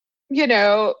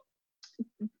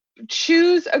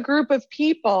 choose a group of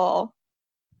people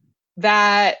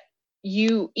that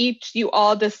you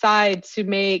all decide to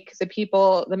make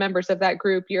the members of that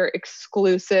group your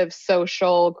exclusive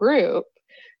social group,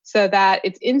 so that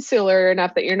it's insular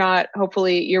enough that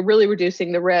you're really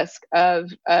reducing the risk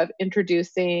of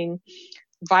introducing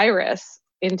virus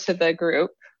into the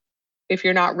group. If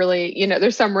you're not really,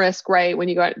 there's some risk, right? When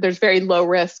you go out, there's very low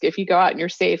risk if you go out and you're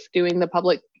safe doing the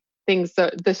public things,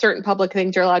 the certain public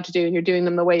things you're allowed to do, and you're doing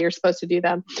them the way you're supposed to do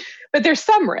them. But there's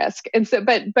some risk. And so,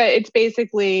 but it's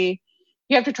basically,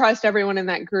 you have to trust everyone in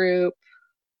that group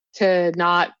to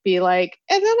not be like,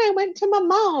 and then I went to my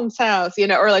mom's house,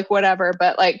 or like whatever.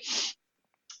 But like,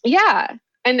 yeah.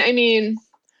 And I mean,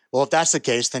 well, if that's the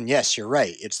case, then yes, you're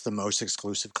right. It's the most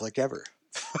exclusive clique ever.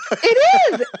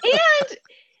 It is.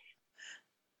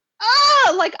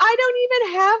 And like I don't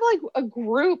even have like a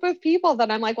group of people that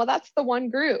I'm like, well, that's the one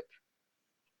group.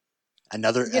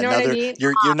 Another, what I mean?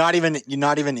 You're not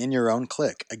even in your own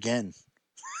clique again.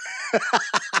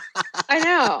 I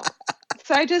know.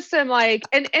 So I just am like,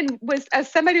 and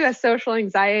as somebody who has social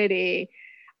anxiety,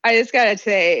 I just gotta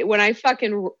say, when I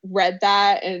fucking read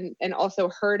that and also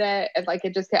heard it, and like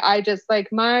I just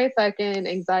like my fucking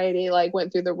anxiety like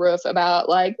went through the roof about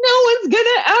like, no one's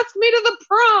gonna ask me to the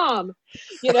prom,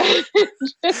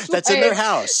 That's like, in their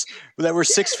house that we're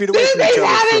 6 feet away from each other.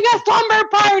 Having a slumber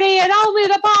party and only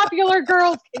the popular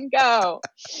girls can go.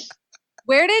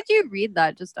 Where did you read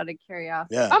that? Just out of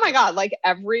curiosity. Yeah. Oh my god, like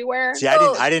everywhere. See,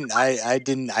 I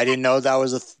didn't know that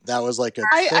was like a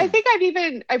thing. I think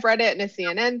I've read it in a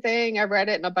CNN thing. I've read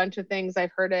it in a bunch of things.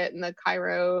 I've heard it in the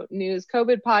Cairo News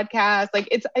COVID podcast. Like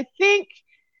I think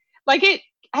like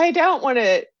I don't want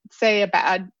to say a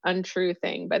bad, untrue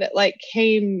thing, but it like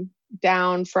came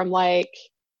down from like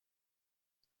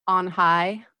on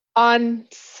high on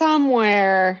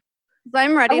somewhere.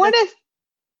 I'm ready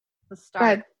to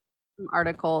start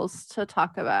articles to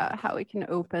talk about how we can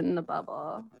open the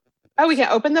bubble. Oh, we can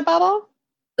open the bubble?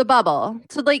 The bubble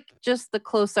to like just the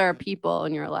closer people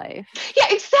in your life. Yeah,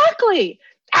 exactly.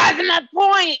 That's my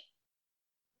point.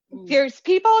 There's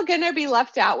people going to be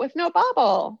left out with no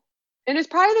bubble. And it's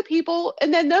probably the people,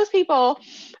 and then those people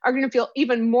are going to feel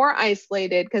even more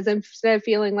isolated, because instead of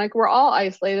feeling like we're all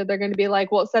isolated, they're going to be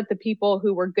like, well, it's not the people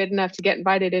who were good enough to get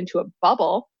invited into a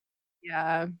bubble.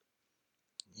 Yeah.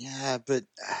 Yeah, but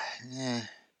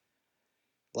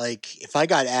like if I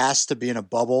got asked to be in a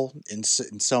bubble in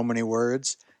so many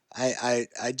words, I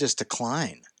just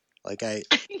decline. Like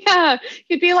yeah,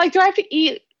 you'd be like, do I have to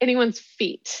eat anyone's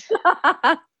feet,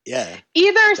 Yeah.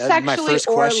 either That's my sexually first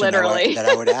or question literally. that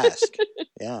I would ask.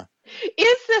 Yeah.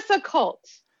 Is this a cult?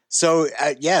 So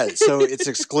so it's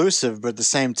exclusive, but at the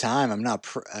same time, I'm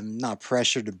not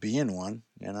pressured to be in one.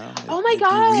 You know, Oh my it'd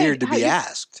God. be weird to be How-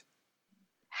 asked.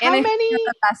 How And I think many? that's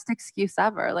the best excuse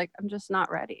ever. Like, I'm just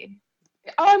not ready.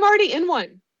 Oh, I'm already in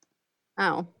one.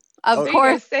 Oh, of Oh. You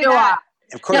course guys say you that.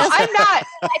 Of No, course, I'm not.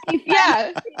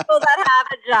 Yeah. People that have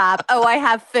a job. Oh, I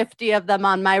have 50 of them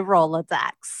on my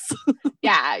Rolodex.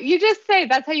 Yeah. You just say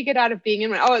that's how you get out of being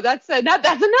in one. Oh, that's another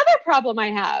problem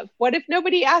I have. What if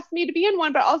nobody asked me to be in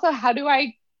one? But also, how do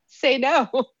I say no?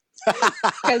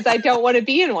 Because I don't want to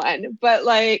be in one. But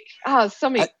like, oh, so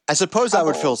many. I suppose I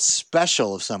would feel troubles.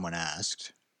 special if someone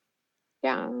asked,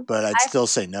 Yeah. but I'd still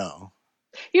say no.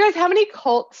 You guys, how many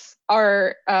cults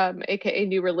are, aka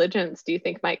new religions, do you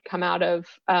think might come out of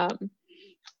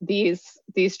these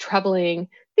troubling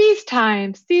these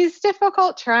times, these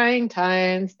difficult, trying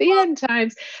times, the end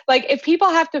times? Like, if people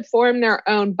have to form their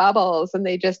own bubbles and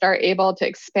they just are able to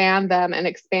expand them, and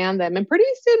pretty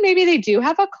soon maybe they do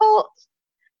have a cult.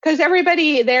 Because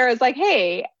everybody there is like,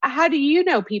 hey, how do you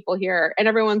know people here? And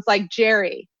everyone's like,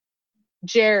 Jerry.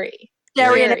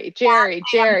 Everyone's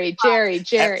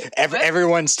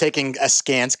taking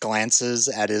askance glances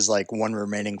at his like one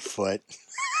remaining foot.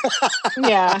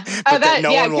 Yeah. But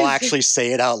no one will actually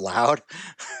say it out loud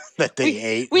that they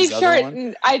ate his other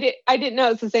one. I didn't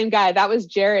know it's the same guy. That was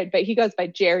Jared, but he goes by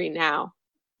Jerry now.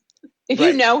 If you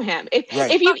Right. know him, if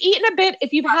you've eaten a bit,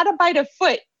 if you've had a bite of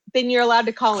foot, then you're allowed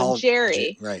to call him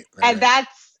Jerry. Right. And that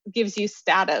gives you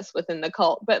status within the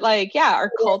cult. But like, yeah,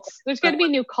 our cults, there's going to be a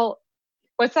new cult.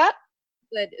 What's that?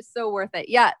 Good. It's so worth it.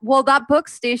 Yeah. Well, that book,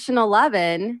 Station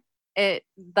 11,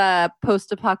 the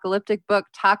post-apocalyptic book,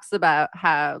 talks about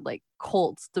how like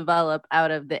cults develop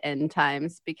out of the end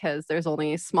times because there's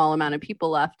only a small amount of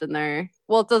people left in there.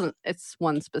 Well, it's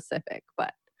one specific,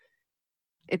 but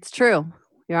it's true.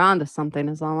 You're onto something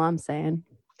is all I'm saying.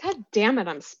 God damn it,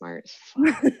 I'm smart.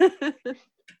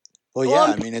 Well, yeah,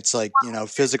 I mean, it's like, you know,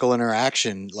 physical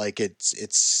interaction, like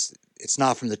it's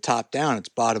not from the top down, it's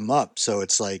bottom up. So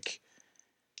it's like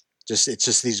it's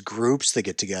just these groups that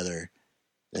get together.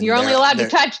 You're only allowed to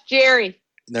touch Jerry.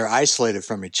 They're isolated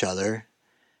from each other.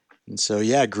 And so,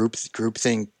 yeah, group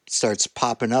thing starts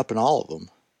popping up in all of them.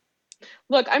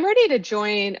 Look, I'm ready to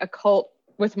join a cult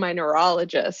with my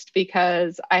neurologist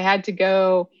because I had to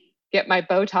go get my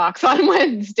Botox on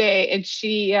Wednesday, and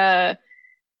she, I'm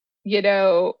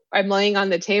laying on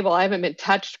the table. I haven't been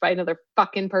touched by another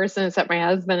fucking person except my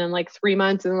husband in like 3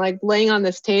 months, and like laying on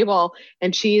this table,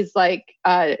 and she's like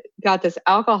got this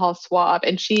alcohol swab,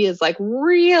 and she is like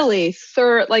really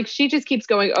like she just keeps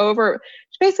going over.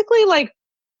 She's basically like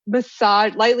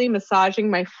lightly massaging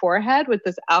my forehead with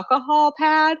this alcohol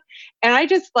pad, and I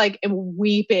just like am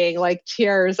weeping, like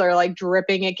tears are like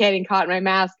dripping and getting caught in my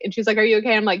mask. And she's like, "Are you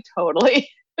okay?" I'm like, "Totally."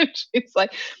 And she's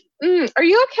like, "Are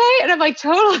you okay?" And I'm like,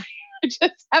 "Totally." I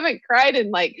just haven't cried in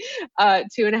like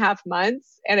 2.5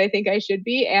 months, and I think I should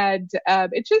be. And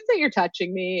it's just that you're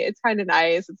touching me. It's kind of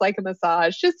nice. It's like a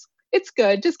massage. It's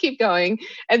good. Just keep going.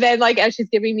 And then like as she's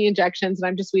giving me injections and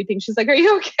I'm just weeping, she's like, "Are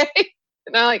you okay?"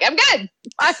 And I'm like, "I'm good.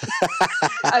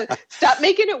 Stop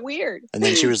making it weird." And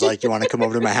then she was like, "You want to come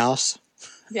over to my house?"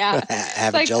 Yeah.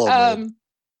 Have like, a Jello bowl.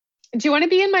 Do you want to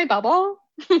be in my bubble?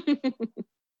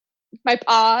 My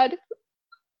pod?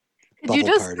 Could you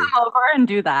just come over and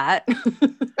do that?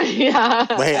 Yeah.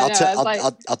 Wait, I'll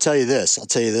tell you this. I'll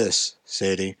tell you this,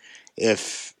 Sadie.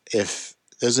 If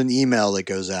there's an email that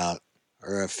goes out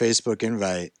or a Facebook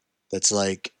invite that's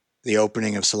like the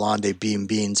opening of Salon de Beam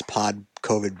Beans pod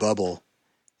COVID bubble,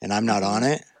 and I'm not on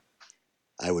it,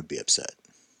 I would be upset.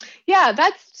 Yeah,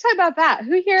 let's talk about that.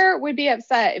 Who here would be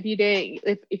upset if you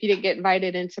didn't get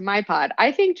invited into my pod?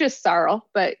 I think just Sarl,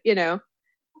 but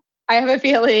I have a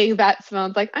feeling that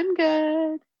Simone's like, "I'm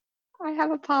good. I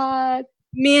have a pod."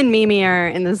 Me and Mimi are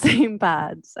in the same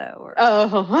pod, so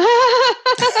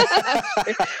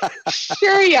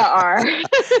sure you are.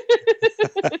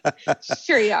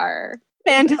 Sure you are.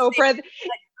 Fantasy, Oprah,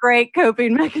 great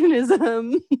coping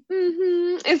mechanism.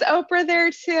 Mm-hmm. Is Oprah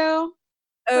there too?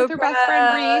 Oprah. With her best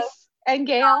friend Reese and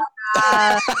Gail.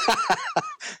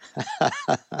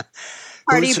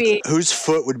 Party beat. Whose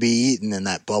foot would be eaten in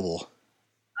that bubble?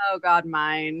 Oh God,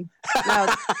 mine. No.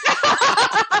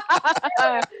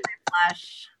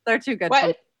 Flesh. They're too good.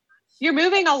 What? You're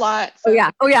moving a lot. So.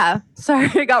 Oh yeah. Sorry,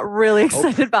 I got really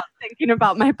excited about thinking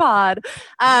about my pod.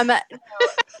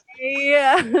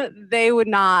 They would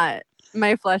not.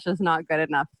 My flesh is not good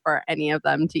enough for any of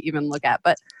them to even look at.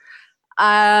 But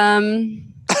I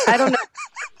don't know.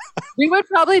 We would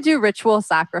probably do ritual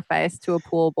sacrifice to a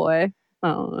pool boy. I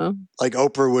don't know. Like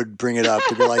Oprah would bring it up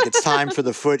to be like, it's time for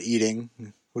the foot eating.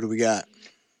 What do we got?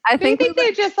 I Do you think think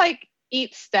they just like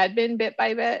eat Stedman bit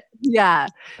by bit? yeah.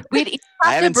 We'd each I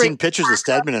have to haven't bring seen pictures of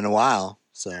Stedman in a while.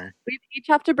 So we'd each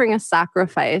have to bring a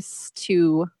sacrifice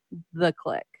to the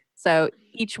clique. So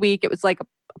each week it was like a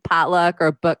potluck or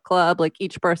a book club. Like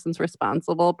each person's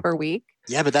responsible per week.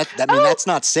 yeah, but that's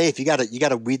not safe. You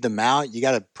gotta weed them out. You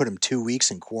gotta put them 2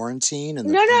 weeks in quarantine. And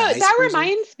No, that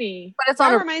reminds me. But it's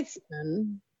That on reminds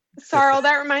Sarl,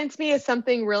 that reminds me of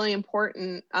something really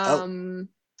important.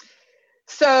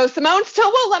 So Simone still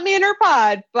won't let me in her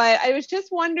pod, but I was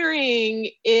just wondering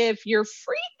if you're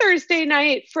free Thursday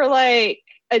night for like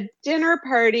a dinner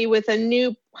party with a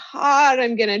new pod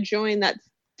I'm going to join that's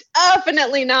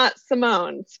definitely not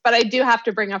Simone's, but I do have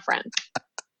to bring a friend.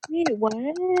 Wait, what?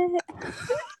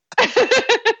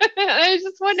 I was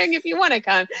just wondering if you want to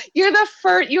come.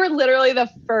 You're literally the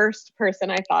first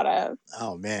person I thought of.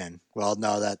 Oh man. Well,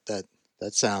 no, that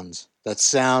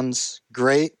sounds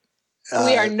great.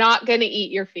 We are not going to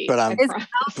eat your feet. But I'm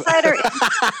Outside or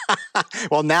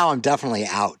well, now I'm definitely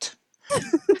out.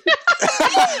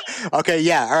 Okay,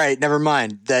 yeah, all right, never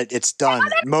mind. That it's done.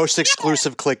 Most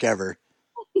exclusive clique ever.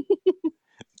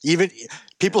 Even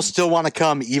people still want to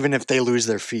come even if they lose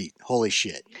their feet. Holy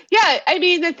shit. Yeah, I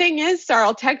mean the thing is,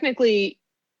 Sarl, technically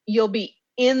you'll be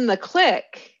in the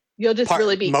clique. You'll just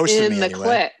really be most of in me the anyway.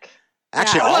 clique.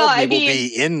 Actually, Yeah. all Well, of me I will mean-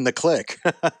 be in the clique.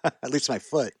 At least my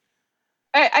foot.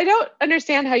 I don't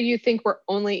understand how you think we're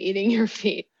only eating your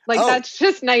feet. Like Oh. that's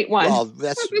just night one. Well,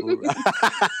 that's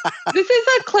This is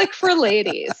a clique for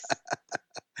ladies.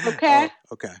 Okay.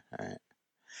 Oh, okay. All right.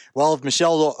 Well, if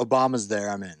Michelle Obama's there,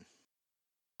 I'm in.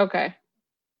 Okay.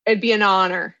 It'd be an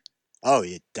honor. Oh,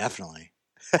 yeah, definitely.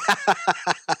 So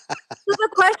the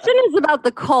question is about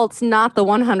the cults, not the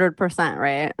 100%,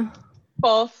 right?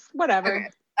 Both. Whatever.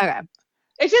 Okay.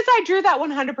 It's just I drew that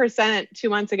 100% 2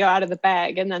 months ago out of the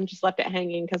bag and then just left it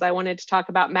hanging because I wanted to talk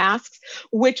about masks,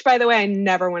 which, by the way, I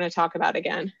never want to talk about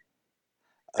again.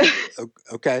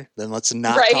 Okay, then let's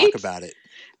not Right? talk about it.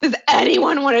 Does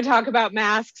anyone want to talk about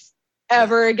masks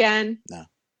ever again? No.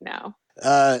 No.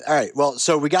 All right. Well,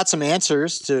 so we got some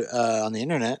answers to on the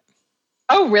internet.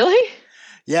 Oh, really?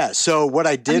 Yeah. So what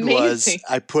I did was Amazing.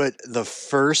 I put the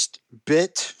first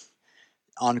bit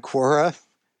on Quora,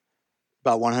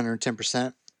 about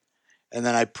 110%, and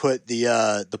then I put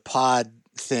the pod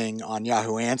thing on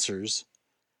Yahoo Answers.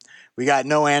 We got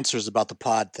no answers about the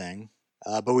pod thing,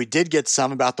 but we did get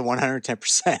some about the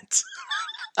 110%.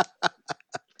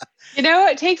 You know,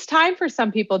 it takes time for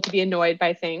some people to be annoyed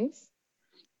by things.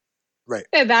 Right.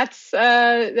 And that's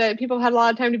that people had a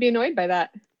lot of time to be annoyed by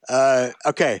that.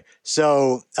 Okay.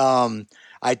 So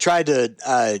I tried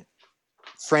to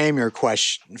frame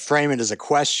it as a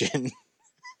question.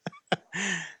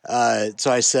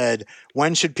 So I said,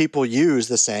 when should people use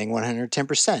the saying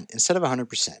 110% instead of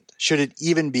 100%? Should it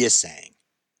even be a saying?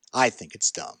 I think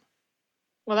it's dumb.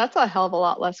 Well, that's a hell of a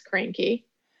lot less cranky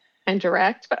and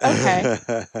direct, but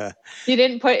okay. You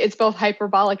didn't put it's both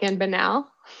hyperbolic and banal.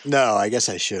 No, I guess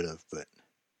I should have, but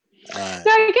No,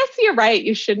 I guess you're right.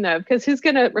 You shouldn't have, because who's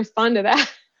going to respond to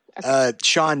that?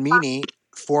 Sean Meany,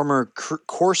 former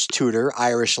course tutor,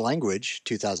 Irish language,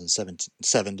 2007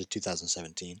 to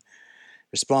 2017,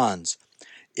 responds,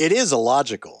 "It is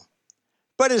illogical,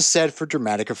 but is said for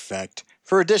dramatic effect,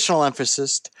 for additional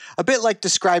emphasis, a bit like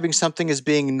describing something as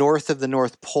being north of the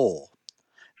North Pole.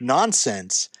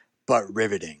 Nonsense, but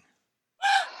riveting."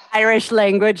 Irish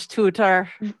language tutor.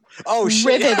 Oh,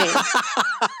 shit. Riveting.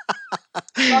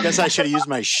 Guess I should have used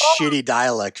my shitty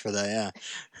dialect for that, yeah.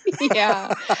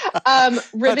 Yeah.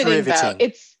 Riveting, though. riveting.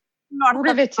 It's North of-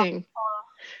 riveting.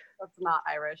 That's not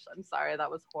Irish. I'm sorry. That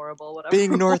was horrible. Whatever.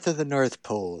 Being north of the North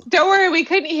Pole. Don't worry, we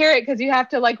couldn't hear it because you have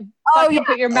to like Oh, fucking yeah.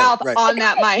 put your mouth right. on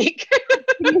that mic.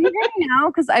 Can you hear me now?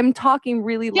 Because I'm talking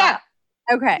really loud. Yeah.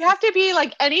 Okay. You have to be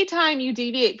like, anytime you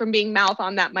deviate from being mouth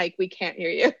on that mic, we can't hear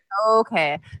you.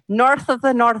 Okay. North of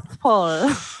the North Pole.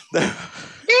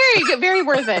 Very good, very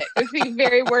worth it. It's been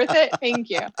very worth it. Thank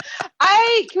you.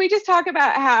 Can we just talk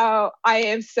about how I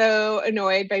am so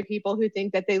annoyed by people who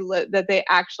think that they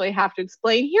actually have to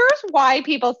explain. Here's why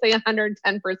people say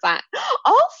 110%.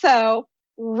 Also,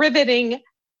 riveting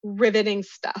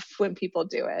stuff when people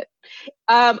do it.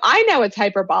 I know it's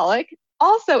hyperbolic.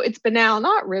 Also, it's banal,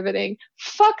 not riveting.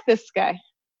 Fuck this guy.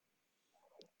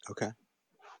 Okay.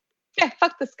 Yeah,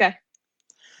 fuck this guy.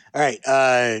 All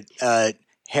right.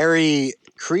 Harry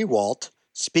Crewalt,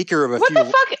 speaker of a What few... the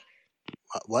fuck?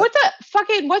 What?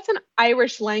 What's an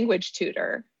Irish language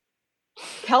tutor?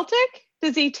 Celtic?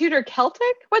 Does he tutor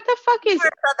Celtic? What the fuck is...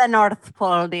 North of the North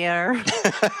Pole, dear.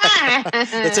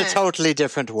 It's a totally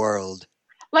different world.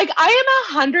 Like, I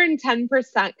am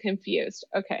 110% confused.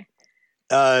 Okay.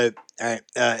 All right.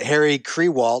 Harry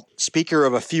Crewalt, speaker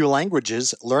of a few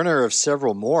languages, learner of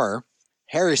several more.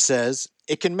 Harry says,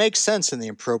 it can make sense in the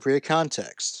appropriate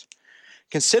context.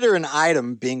 Consider an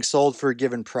item being sold for a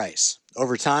given price.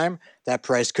 Over time, that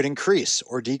price could increase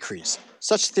or decrease,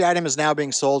 such that the item is now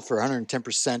being sold for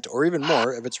 110% or even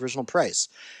more of its original price.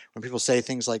 When people say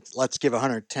things like, let's give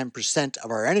 110% of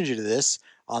our energy to this,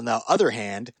 on the other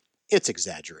hand, it's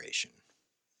exaggeration.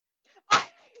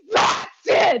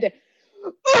 Exhausted!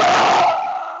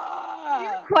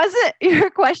 Your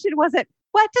question wasn't,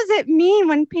 what does it mean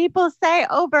when people say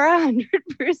over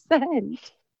 100%?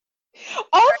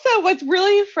 Also, what's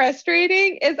really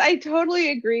frustrating is I totally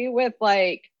agree with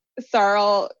like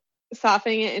Sarl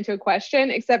softening it into a question,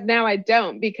 except now I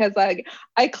don't, because like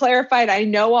I clarified I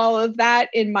know all of that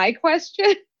in my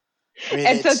question. I mean,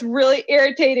 and so it's really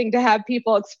irritating to have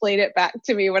people explain it back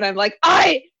to me when I'm like,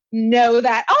 I know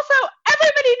that. Also,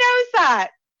 everybody knows that.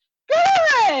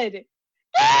 Good.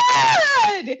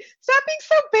 Stop being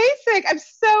so basic. I'm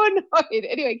so annoyed.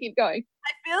 Anyway, keep going.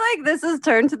 I feel like this has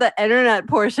turned to the internet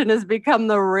portion, has become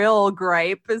the real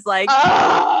gripe. Is like this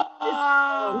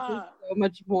is so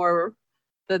much more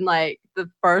than like the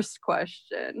first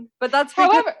question. But that's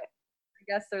because, however, I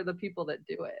guess they're the people that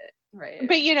do it, right?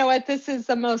 But you know what? This is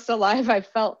the most alive I've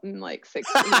felt in like 6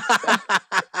 weeks. So.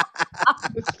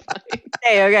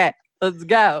 Okay, let's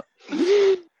go.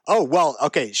 Oh, well,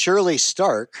 okay. Shirley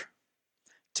Stark,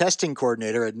 testing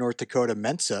coordinator at North Dakota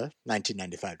Mensa,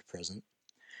 1995 to present,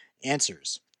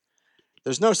 answers.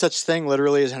 There's no such thing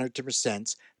literally as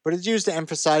 100%, but it's used to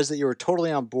emphasize that you are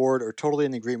totally on board or totally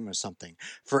in agreement with something.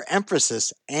 For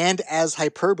emphasis and as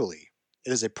hyperbole,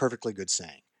 it is a perfectly good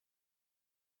saying.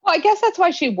 Well, I guess that's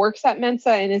why she works at Mensa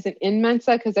and isn't in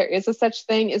Mensa, because there is a such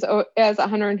thing as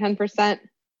 110%.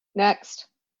 Next.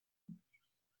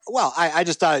 Well, I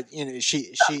just thought, you know,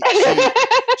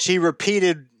 she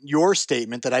repeated your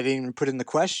statement that I didn't even put in the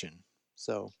question.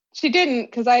 So she didn't,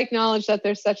 because I acknowledged that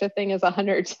there's such a thing as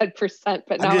 110%,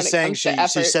 but I'm just saying she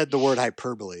said the word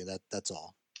hyperbole. That's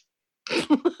all.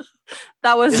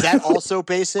 Is that also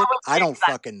basic? I don't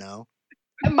fucking know.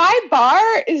 My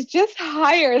bar is just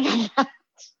higher than that.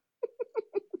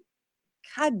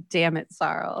 God damn it,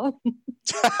 Sarl. No,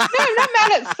 I'm not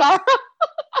mad at Sarl.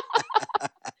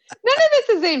 None of this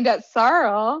is aimed at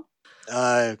Sarl.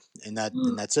 And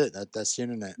that's it. That's the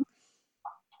internet.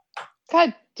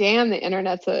 God damn, the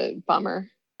internet's a bummer.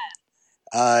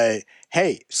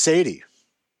 Hey, Sadie.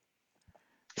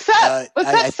 What's up? What's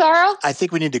up, Sarl? I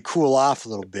think we need to cool off a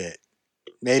little bit.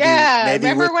 Maybe.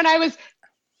 Remember when I was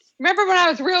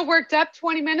real worked up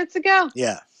 20 minutes ago?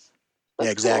 Yeah.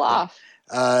 Let's exactly. Cool off.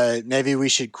 Maybe we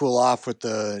should cool off with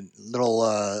the little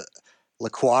La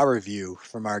Croix review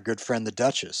from our good friend the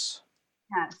Duchess.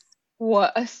 Yes.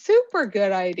 What a super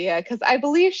good idea, because I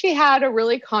believe she had a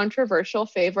really controversial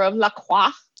favor of La Croix.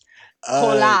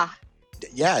 Cola.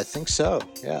 Yeah, I think so.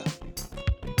 Yeah.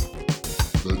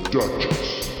 The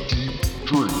Duchess Deep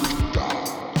Dive.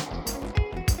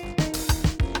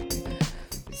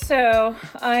 So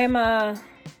I'm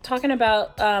talking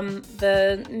about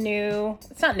the new,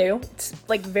 it's not new, it's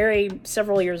like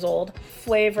several years old,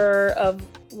 flavor of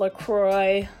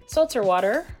LaCroix seltzer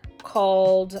water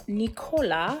called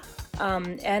Nicola,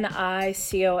 Nicola.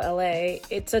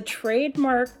 It's a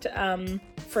trademarked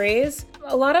phrase.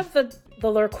 A lot of the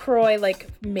LaCroix like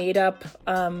made up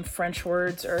French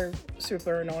words are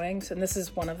super annoying, and this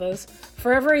is one of those.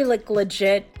 For every like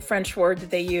legit French word that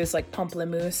they use, like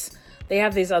pamplemousse, they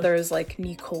have these others like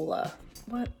Nicola.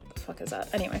 What the fuck is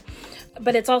that? Anyway,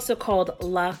 but it's also called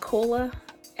La Cola,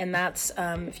 and that's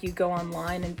if you go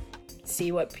online and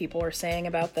see what people are saying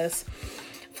about this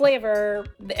flavor,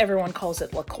 everyone calls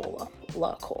it La Cola.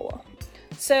 La Cola.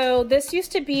 So this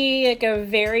used to be like a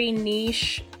very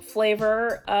niche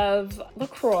flavor of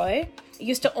LaCroix. It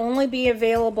used to only be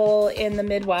available in the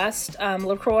Midwest.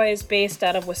 LaCroix is based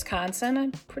out of Wisconsin,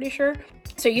 I'm pretty sure.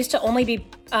 So it used to only be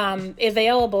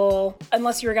available,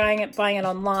 unless you were buying it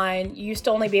online, you used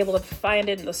to only be able to find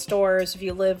it in the stores if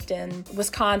you lived in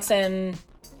Wisconsin,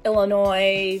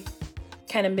 Illinois,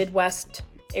 kind of Midwest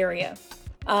area.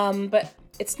 But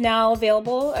it's now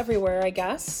available everywhere, I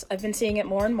guess. I've been seeing it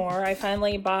more and more. I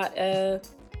finally bought a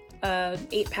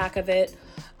 8-pack of it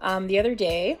the other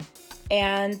day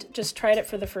and just tried it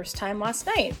for the first time last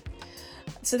night.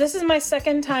 So this is my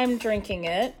second time drinking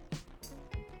it.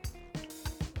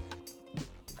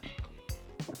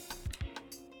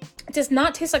 It does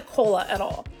not taste like cola at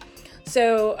all.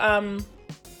 So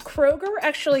Kroger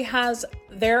actually has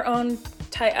their own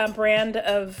brand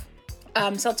of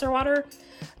seltzer water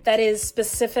that is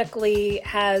specifically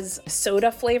has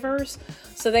soda flavors.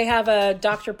 So they have a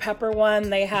Dr. Pepper one,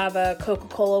 they have a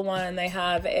Coca-Cola one, they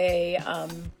have a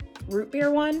root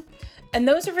beer one. And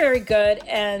those are very good.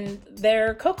 And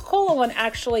their Coca-Cola one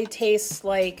actually tastes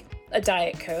like a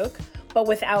Diet Coke, but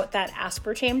without that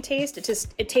aspartame taste.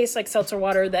 It tastes like seltzer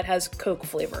water that has Coke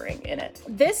flavoring in it.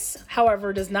 This,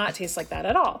 however, does not taste like that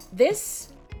at all.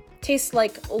 This tastes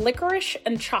like licorice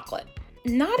and chocolate.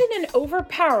 Not in an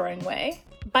overpowering way,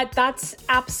 but that's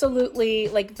absolutely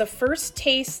like the first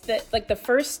taste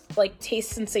taste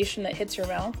sensation that hits your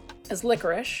mouth is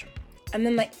licorice. And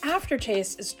then the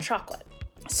aftertaste is chocolate.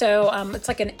 So it's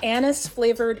like an anise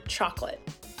flavored chocolate.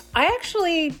 I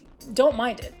actually don't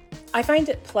mind it. I find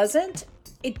it pleasant.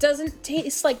 It doesn't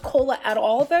taste like cola at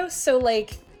all though. So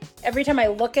like every time I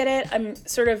look at it,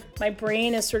 my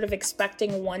brain is sort of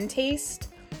expecting one taste,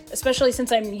 especially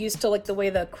since I'm used to like the way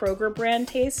the Kroger brand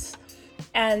tastes.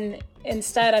 And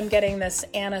instead I'm getting this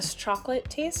anise chocolate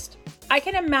taste. I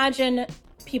can imagine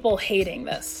people hating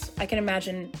this. I can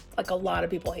imagine like a lot of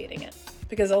people hating it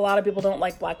because a lot of people don't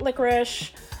like black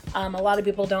licorice. A lot of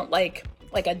people don't like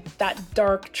that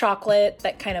dark chocolate,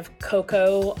 that kind of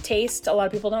cocoa taste. A lot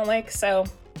of people don't like. So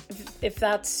if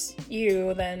that's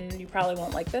you, then you probably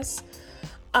won't like this.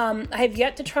 I have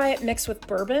yet to try it mixed with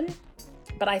bourbon,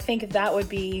 but I think that would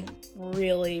be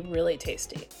really, really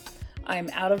tasty. I'm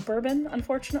out of bourbon,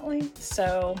 unfortunately.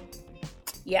 So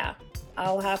yeah,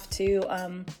 I'll have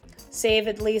to save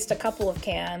at least a couple of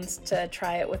cans to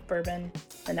try it with bourbon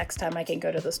the next time I can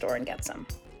go to the store and get some.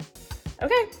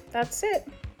 Okay, that's it.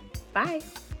 Bye.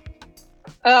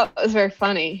 Oh, it was very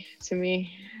funny to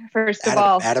me. First of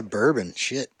all, out of bourbon,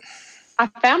 shit. I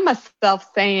found myself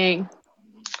saying,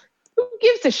 who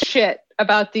gives a shit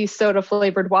about these soda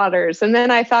flavored waters? And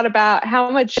then I thought about how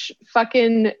much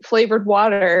fucking flavored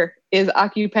water is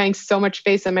occupying so much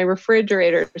space in my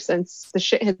refrigerator since the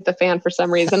shit hit the fan for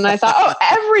some reason. And I thought, oh,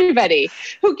 everybody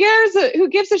who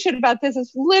gives a shit about this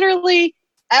is literally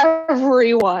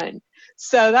everyone.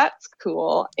 So that's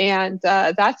cool. And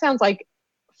that sounds like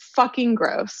fucking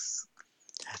gross.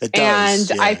 It does,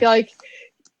 and yeah. I feel like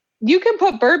you can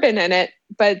put bourbon in it,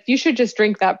 but you should just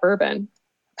drink that bourbon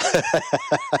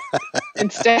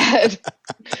instead.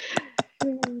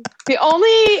 The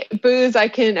only booze I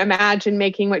can imagine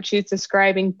making what she's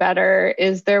describing better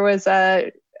is there was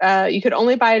you could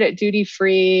only buy it at duty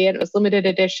free and it was limited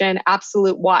edition,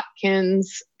 Absolute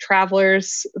Watkins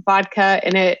Traveler's vodka,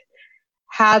 and it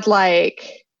had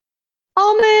like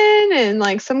almond and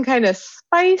like some kind of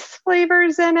spice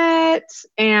flavors in it.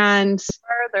 And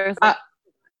There's like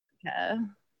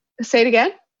say it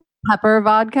again. pepper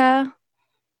vodka.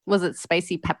 Was it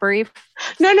spicy peppery?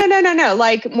 No.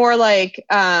 Like more like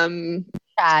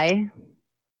Chai.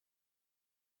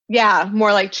 Yeah,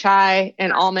 more like chai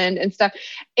and almond and stuff.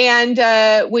 And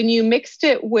when you mixed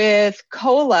it with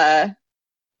cola,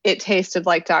 it tasted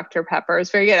like Dr. Pepper. It's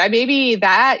very good. Maybe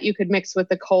that you could mix with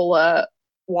the cola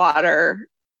water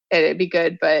and it'd be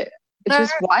good, but it's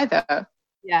just why though?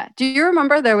 Yeah. Do you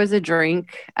remember there was a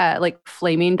drink like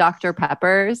flaming Dr.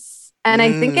 Peppers? And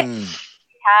I think it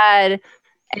had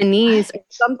anise or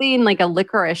something like a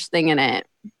licorice thing in it.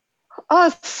 Oh,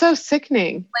 it's so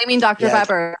sickening. Flaming Dr.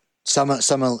 Pepper. Some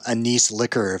anise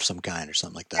liquor of some kind or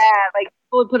something like that. Yeah, like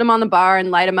people would put them on the bar and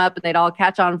light them up and they'd all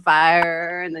catch on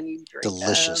fire and then you drink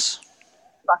Delicious.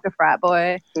 Fuck a frat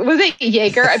boy. Was it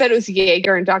Jaeger? I bet it was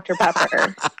Jaeger and Dr.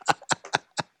 Pepper.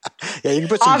 Yeah, you can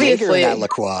put some Jaeger in that La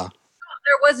Croix.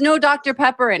 There was no Dr.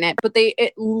 Pepper in it, but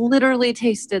it literally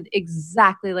tasted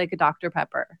exactly like a Dr.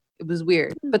 Pepper. It was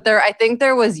weird. But I think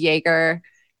there was Jaeger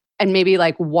and maybe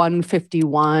like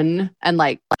 151 and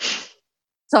like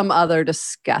some other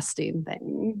disgusting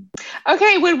thing.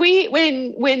 Okay,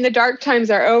 when the dark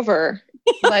times are over,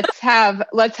 let's have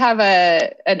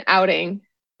an outing.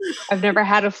 I've never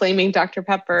had a flaming Dr.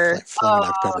 Pepper. Like flaming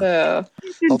Dr. Pepper.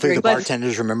 Hopefully the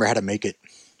bartenders remember how to make it.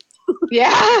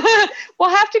 Yeah, we'll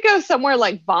have to go somewhere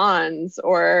like Vaughn's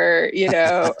or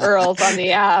Earl's on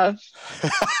the Ave,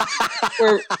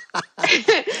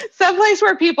 someplace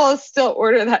where people still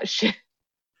order that shit.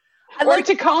 Or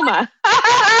Tacoma.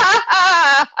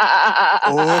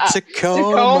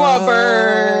 Tacoma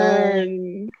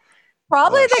burn.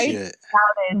 Probably nowadays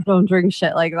don't drink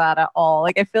shit like that at all.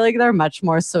 Like I feel like they're much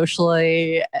more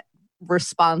socially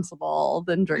responsible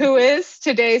than drinking. Who is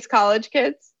today's college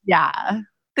kids? Yeah.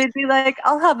 They'd be like,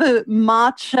 I'll have a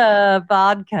matcha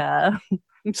vodka.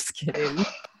 I'm just kidding.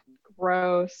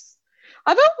 Gross.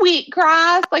 How about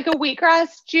wheatgrass? Like a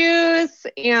wheatgrass juice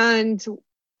and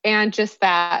just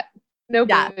that. No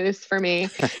Yeah. booze for me.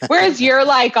 Whereas you're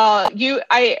like all you.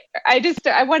 I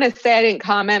want to say I didn't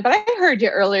comment, but I heard you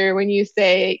earlier when you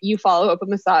say you follow up a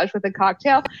massage with a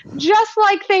cocktail, just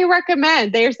like they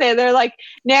recommend. They're like,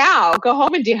 now go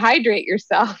home and dehydrate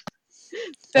yourself.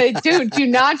 They do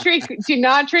not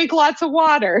drink lots of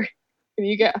water when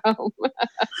you get home.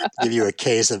 Give you a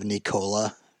case of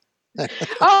Nicola.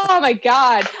 Oh my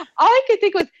God. All I could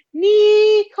think was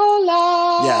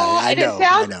Nicola. Yeah, I know.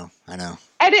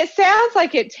 And it sounds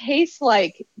like it tastes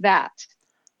like that,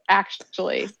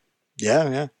 actually.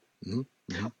 Yeah. Mm-hmm.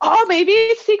 Mm-hmm. Oh, maybe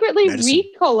it's secretly Medicine.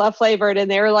 Ricola flavored, and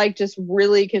they were like just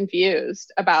really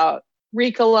confused about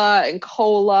Ricola and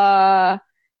cola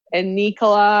and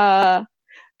Nicola.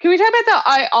 Can we talk about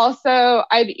that?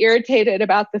 I'm irritated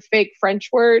about the fake French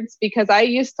words because I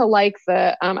used to like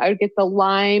I would get the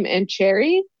lime and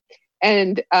cherry,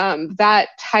 and that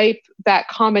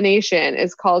combination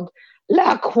is called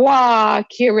La Croix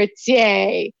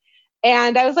Curitier.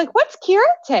 And I was like, what's curate?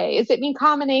 Does it mean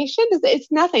combination?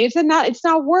 It's nothing. It's not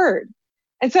a word.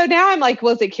 And so now I'm like,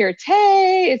 well, is it curate?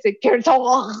 Is it curate?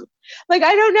 Like,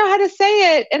 I don't know how to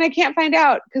say it, and I can't find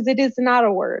out because it is not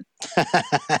a word.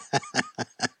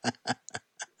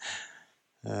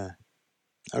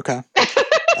 Okay.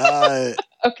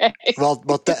 Okay. Well,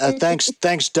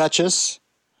 thanks, Duchess.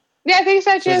 Yeah, thanks,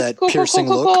 Duchess. that Cool. piercing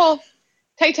look.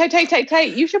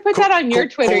 Tight. You should put that on your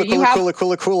Twitter.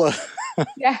 Cool.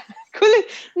 Yeah. Cool.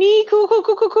 Hey,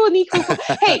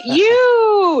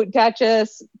 you,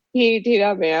 Duchess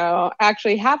PTW,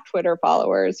 actually have Twitter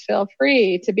followers. Feel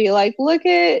free to be like, look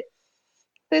at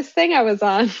this thing I was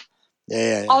on.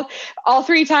 Yeah. All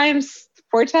 4 times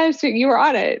you were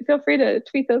on it. Feel free to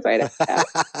tweet those right out.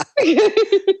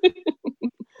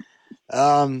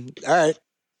 All right.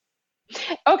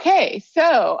 Okay,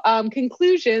 so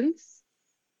conclusions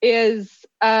is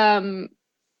I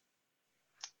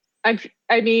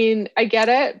get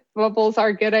it. Bubbles are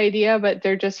a good idea, but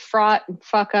they're just fraught and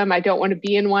fuck them. I don't want to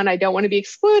be in one. I don't want to be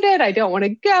excluded. I don't want to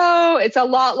go. It's a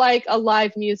lot like a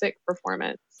live music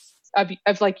performance of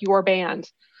like your band.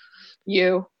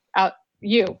 Your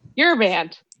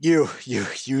band. You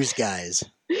guys.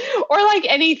 Or like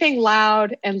anything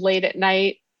loud and late at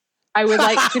night. I would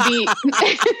like to be. I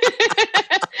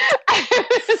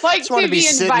would like just want to be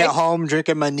sitting at home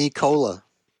drinking my Nicola.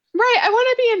 Right. I want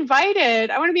to be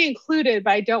invited. I want to be included,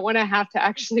 but I don't want to have to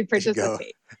actually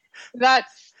participate.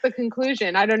 That's the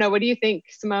conclusion. I don't know. What do you think,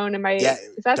 Simone? Is that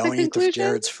the conclusion? Don't eat the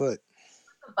Jared's foot.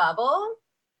 The bubble?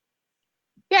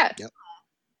 Yeah. Yep.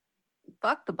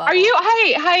 Fuck the bubble. Are you?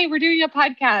 Hi. We're doing a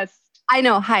podcast. I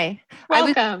know. Hi.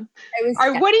 Welcome.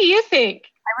 What do you think?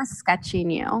 I was sketching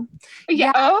you.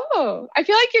 Yeah. Oh, I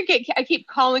feel like I keep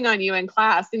calling on you in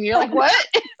class, and you're like, "What?"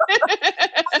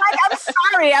 I'm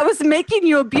sorry. I was making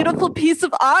you a beautiful piece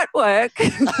of artwork.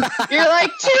 You're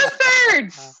like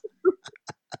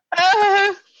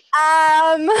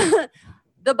 2/3.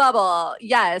 The bubble.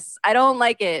 Yes, I don't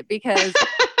like it because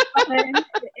it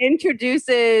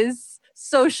introduces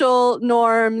social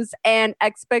norms and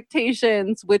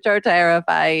expectations, which are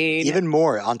terrifying. Even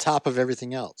more on top of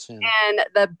everything else. Yeah. And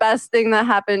the best thing that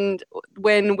happened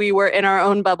when we were in our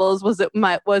own bubbles was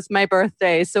my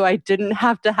birthday. So I didn't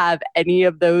have to have any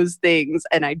of those things.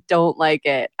 And I don't like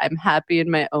it. I'm happy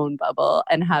in my own bubble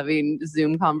and having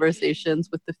Zoom conversations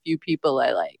with the few people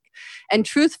I like. And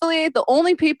truthfully, the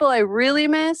only people I really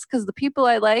miss, because the people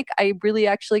I like, I really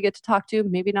actually get to talk to,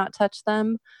 maybe not touch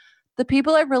them. The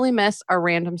people I really miss are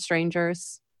random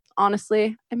strangers.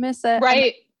 Honestly, I miss it.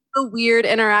 Right. A weird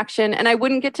interaction, and I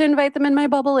wouldn't get to invite them in my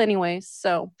bubble anyways.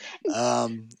 So, all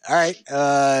right.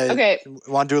 Okay.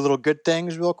 Want to do a little good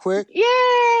things real quick?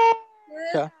 Yeah.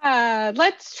 Okay.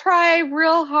 Let's try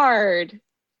real hard.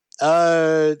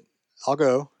 I'll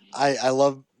go. I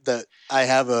love that I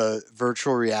have a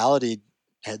virtual reality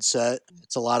headset.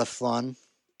 It's a lot of fun.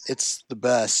 It's the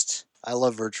best. I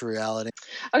love virtual reality.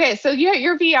 Okay, so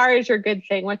your VR is your good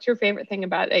thing. What's your favorite thing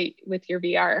about it with your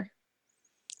VR?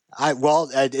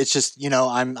 It's just,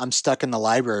 I'm stuck in the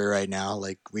library right now.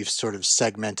 Like, we've sort of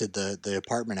segmented the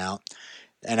apartment out,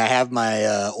 and I have my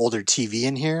older TV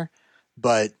in here,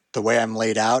 but the way I'm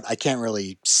laid out, I can't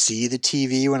really see the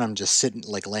TV when I'm just sitting,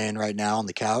 like laying right now on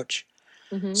the couch.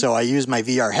 Mm-hmm. So I use my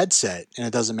VR headset, and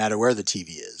it doesn't matter where the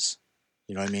TV is.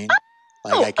 You know what I mean?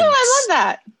 I love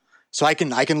that. So I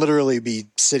can literally be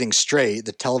sitting straight.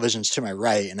 The television's to my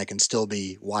right, and I can still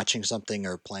be watching something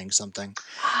or playing something.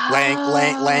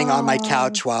 Laying on my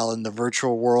couch while in the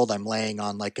virtual world, I'm laying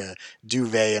on like a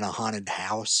duvet in a haunted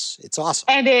house. It's awesome.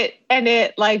 And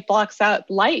it like blocks out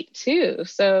light too,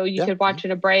 so you could watch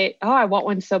in a bright. Oh, I want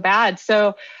one so bad.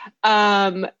 So,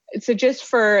 so just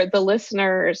for the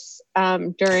listeners,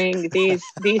 during these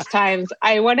times,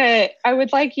 I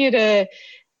would like you to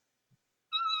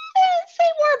say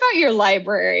more about your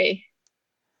library.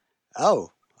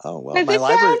 Oh, well, Because my it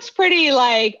library. sounds pretty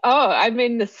like, I'm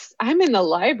in the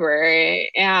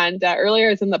library, and earlier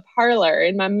I was in the parlor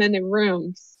in my many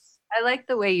rooms. I like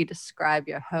the way you describe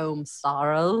your home,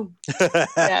 Sorrel.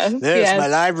 Yes, This my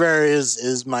library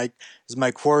is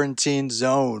my quarantine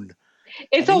zone.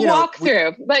 It's a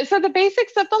walkthrough. But so the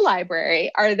basics of the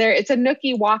library are there. It's a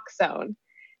nookie walk zone,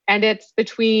 and it's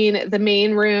between the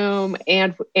main room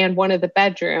and one of the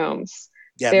bedrooms.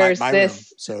 Yeah, There's my this. room.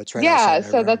 So it's right outside my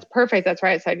So room. that's perfect. That's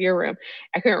right outside your room.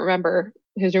 I couldn't remember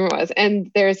whose room it was.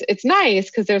 And it's nice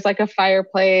because there's like a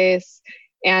fireplace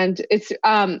and it's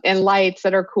and lights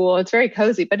that are cool. It's very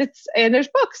cozy, but there's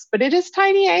books, but it is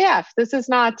tiny AF. This isn't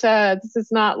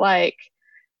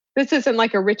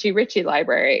like a Richie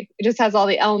library. It just has all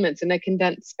the elements in a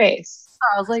condensed space.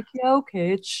 I was like, yeah,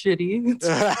 okay, it's shitty.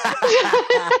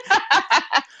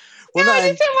 I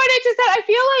just didn't want it to say. I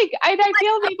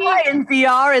feel maybe in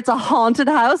VR, it's a haunted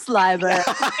house library.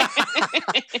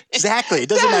 Exactly. It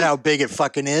doesn't matter how big it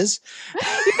fucking is.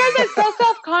 You guys are so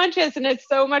self-conscious, and it's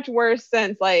so much worse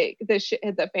since like this shit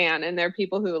hit the fan. And there are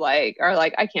people who are like,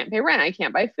 I can't pay rent, I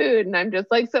can't buy food, and I'm just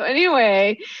like, so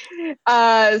anyway.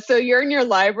 So you're in your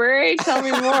library. Tell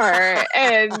me more.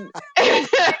 And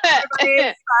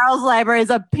Charles' library is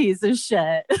a piece of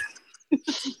shit.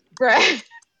 Right.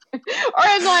 Or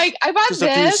I'm like, I bought Just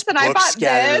this and I bought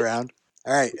this. Around.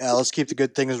 All right, let's keep the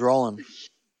good things rolling.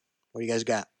 What do you guys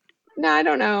got? No, I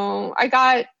don't know. I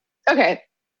got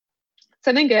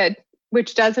something good,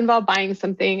 which does involve buying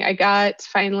something. I got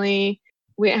finally.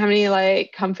 We don't have any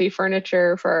like comfy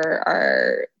furniture for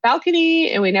our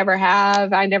balcony, and we never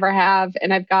have. I never have,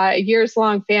 and I've got a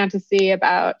years-long fantasy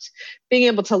about being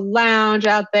able to lounge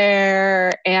out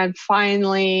there. And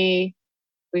finally,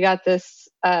 we got this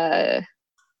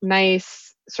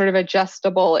nice sort of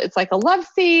adjustable. It's like a love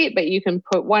seat, but you can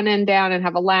put one end down and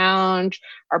have a lounge,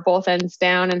 or both ends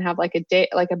down and have like a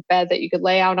bed that you could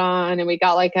lay out on. And we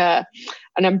got like an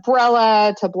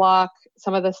umbrella to block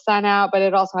some of the sun out, but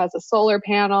it also has a solar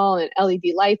panel and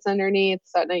LED lights underneath,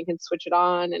 so now you can switch it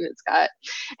on.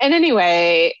 And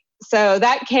anyway, so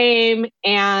that came,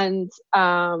 and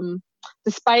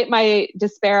despite my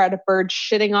despair at a bird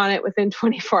shitting on it within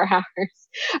 24 hours,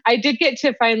 I did get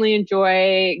to finally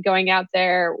enjoy going out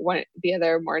there the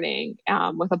other morning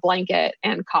with a blanket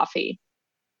and coffee.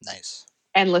 Nice.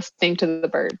 And listening to the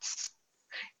birds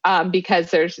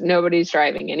because nobody's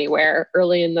driving anywhere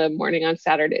early in the morning on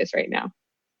Saturdays right now.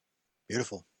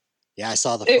 Beautiful. Yeah, I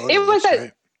saw the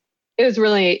photo. It's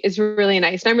really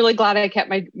nice. And I'm really glad I kept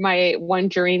my one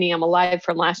geranium alive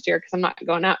from last year, because I'm not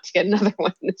going out to get another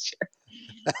one this year.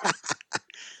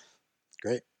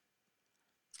 Great.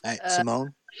 All right,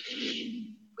 Simone.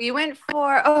 We went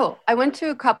I went to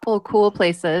a couple cool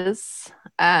places.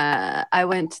 I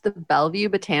went to the Bellevue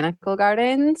Botanical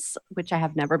Gardens, which I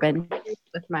have never been to,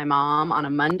 with my mom on a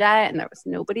Monday, and there was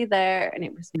nobody there, and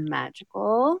it was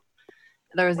magical.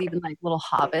 There was even like little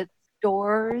hobbit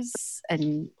doors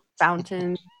and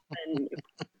fountains, and it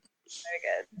was very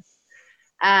good.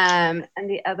 And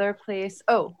the other place,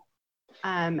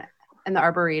 and the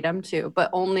Arboretum too, but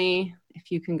only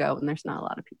if you can go and there's not a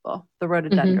lot of people. The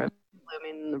rhododendron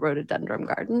blooming in the rhododendron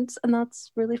gardens, and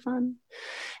that's really fun.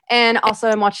 And also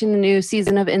I'm watching the new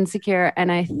season of Insecure,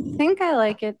 and I think I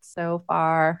like it so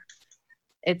far.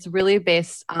 It's really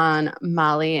based on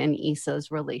Molly and Issa's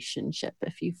relationship,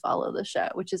 if you follow the show,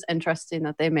 which is interesting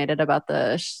that they made it about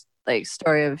the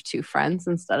story of two friends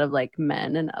instead of like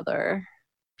men and other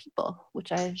people,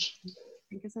 which I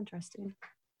think is interesting.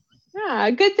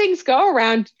 Yeah, Good Things Go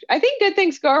Around. I think Good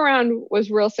Things Go Around was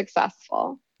real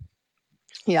successful.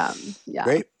 Yeah.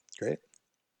 Great.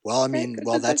 Well, I mean,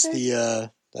 that's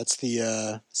the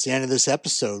end of this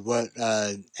episode. What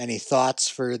any thoughts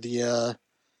for the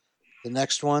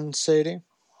next one, Sadie?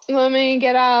 Let me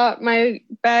get out my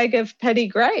bag of petty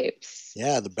grapes.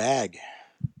 Yeah, the bag.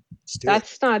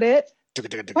 That's not it.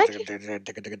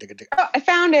 Oh, I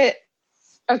found it.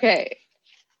 Okay.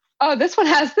 Oh, this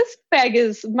bag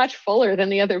is much fuller than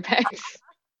the other bags.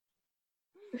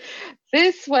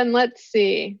 This one, let's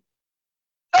see.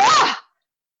 Ah!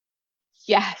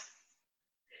 Yes.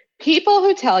 People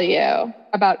who tell you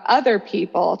about other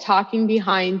people talking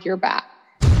behind your back.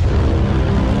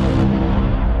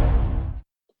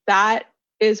 That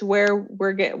is where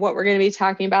what we're going to be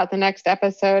talking about the next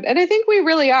episode. And I think we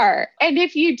really are. And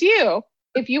if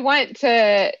you want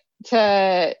to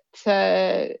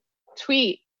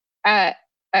tweet at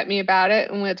me about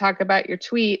it, and we'll talk about your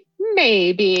tweet,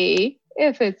 maybe,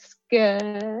 if it's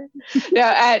good. No,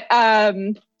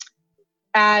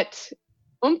 at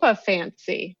Oompa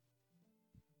Fancy.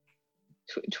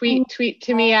 Tweet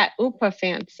to me at Oompa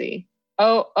Fancy.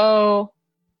 OOMPA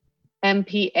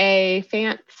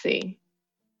Fancy.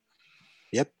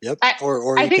 Yep.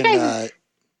 Or you can.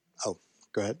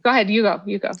 Go ahead. Go ahead. You go.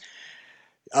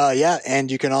 Yeah, and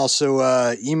you can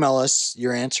also email us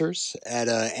your answers at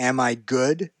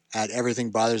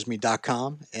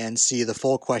amigood@everythingbothersme.com and see the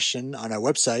full question on our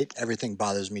website,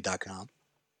 everythingbothersme.com.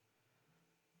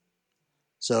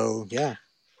 So, yeah,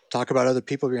 talk about other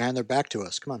people behind their back to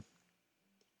us. Come on.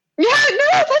 Yeah, no,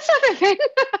 that's not a thing.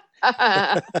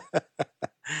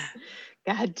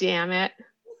 God damn it.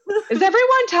 Is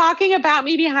everyone talking about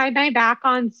me behind my back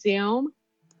on Zoom?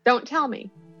 Don't tell me.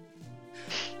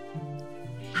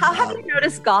 How have you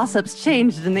noticed gossip's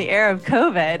changed in the era of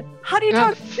COVID? How do you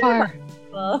talk to people?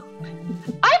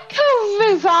 I'm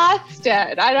COVID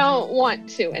exhausted. I don't want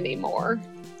to anymore.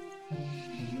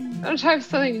 I'm trying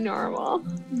something normal. All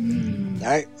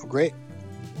right, well, great.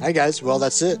 All right, guys. Well,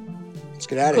 that's it. Let's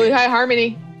get out of Cooley here. High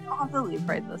Harmony. I'll have to leave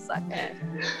right this second.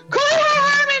 Cooley High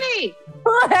Harmony!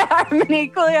 Cooley High Harmony.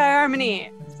 Cooley High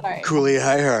Harmony. Sorry. Cooley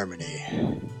High Harmony.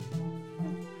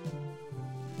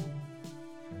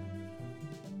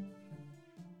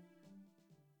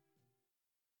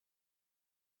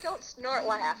 Don't snort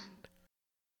laugh.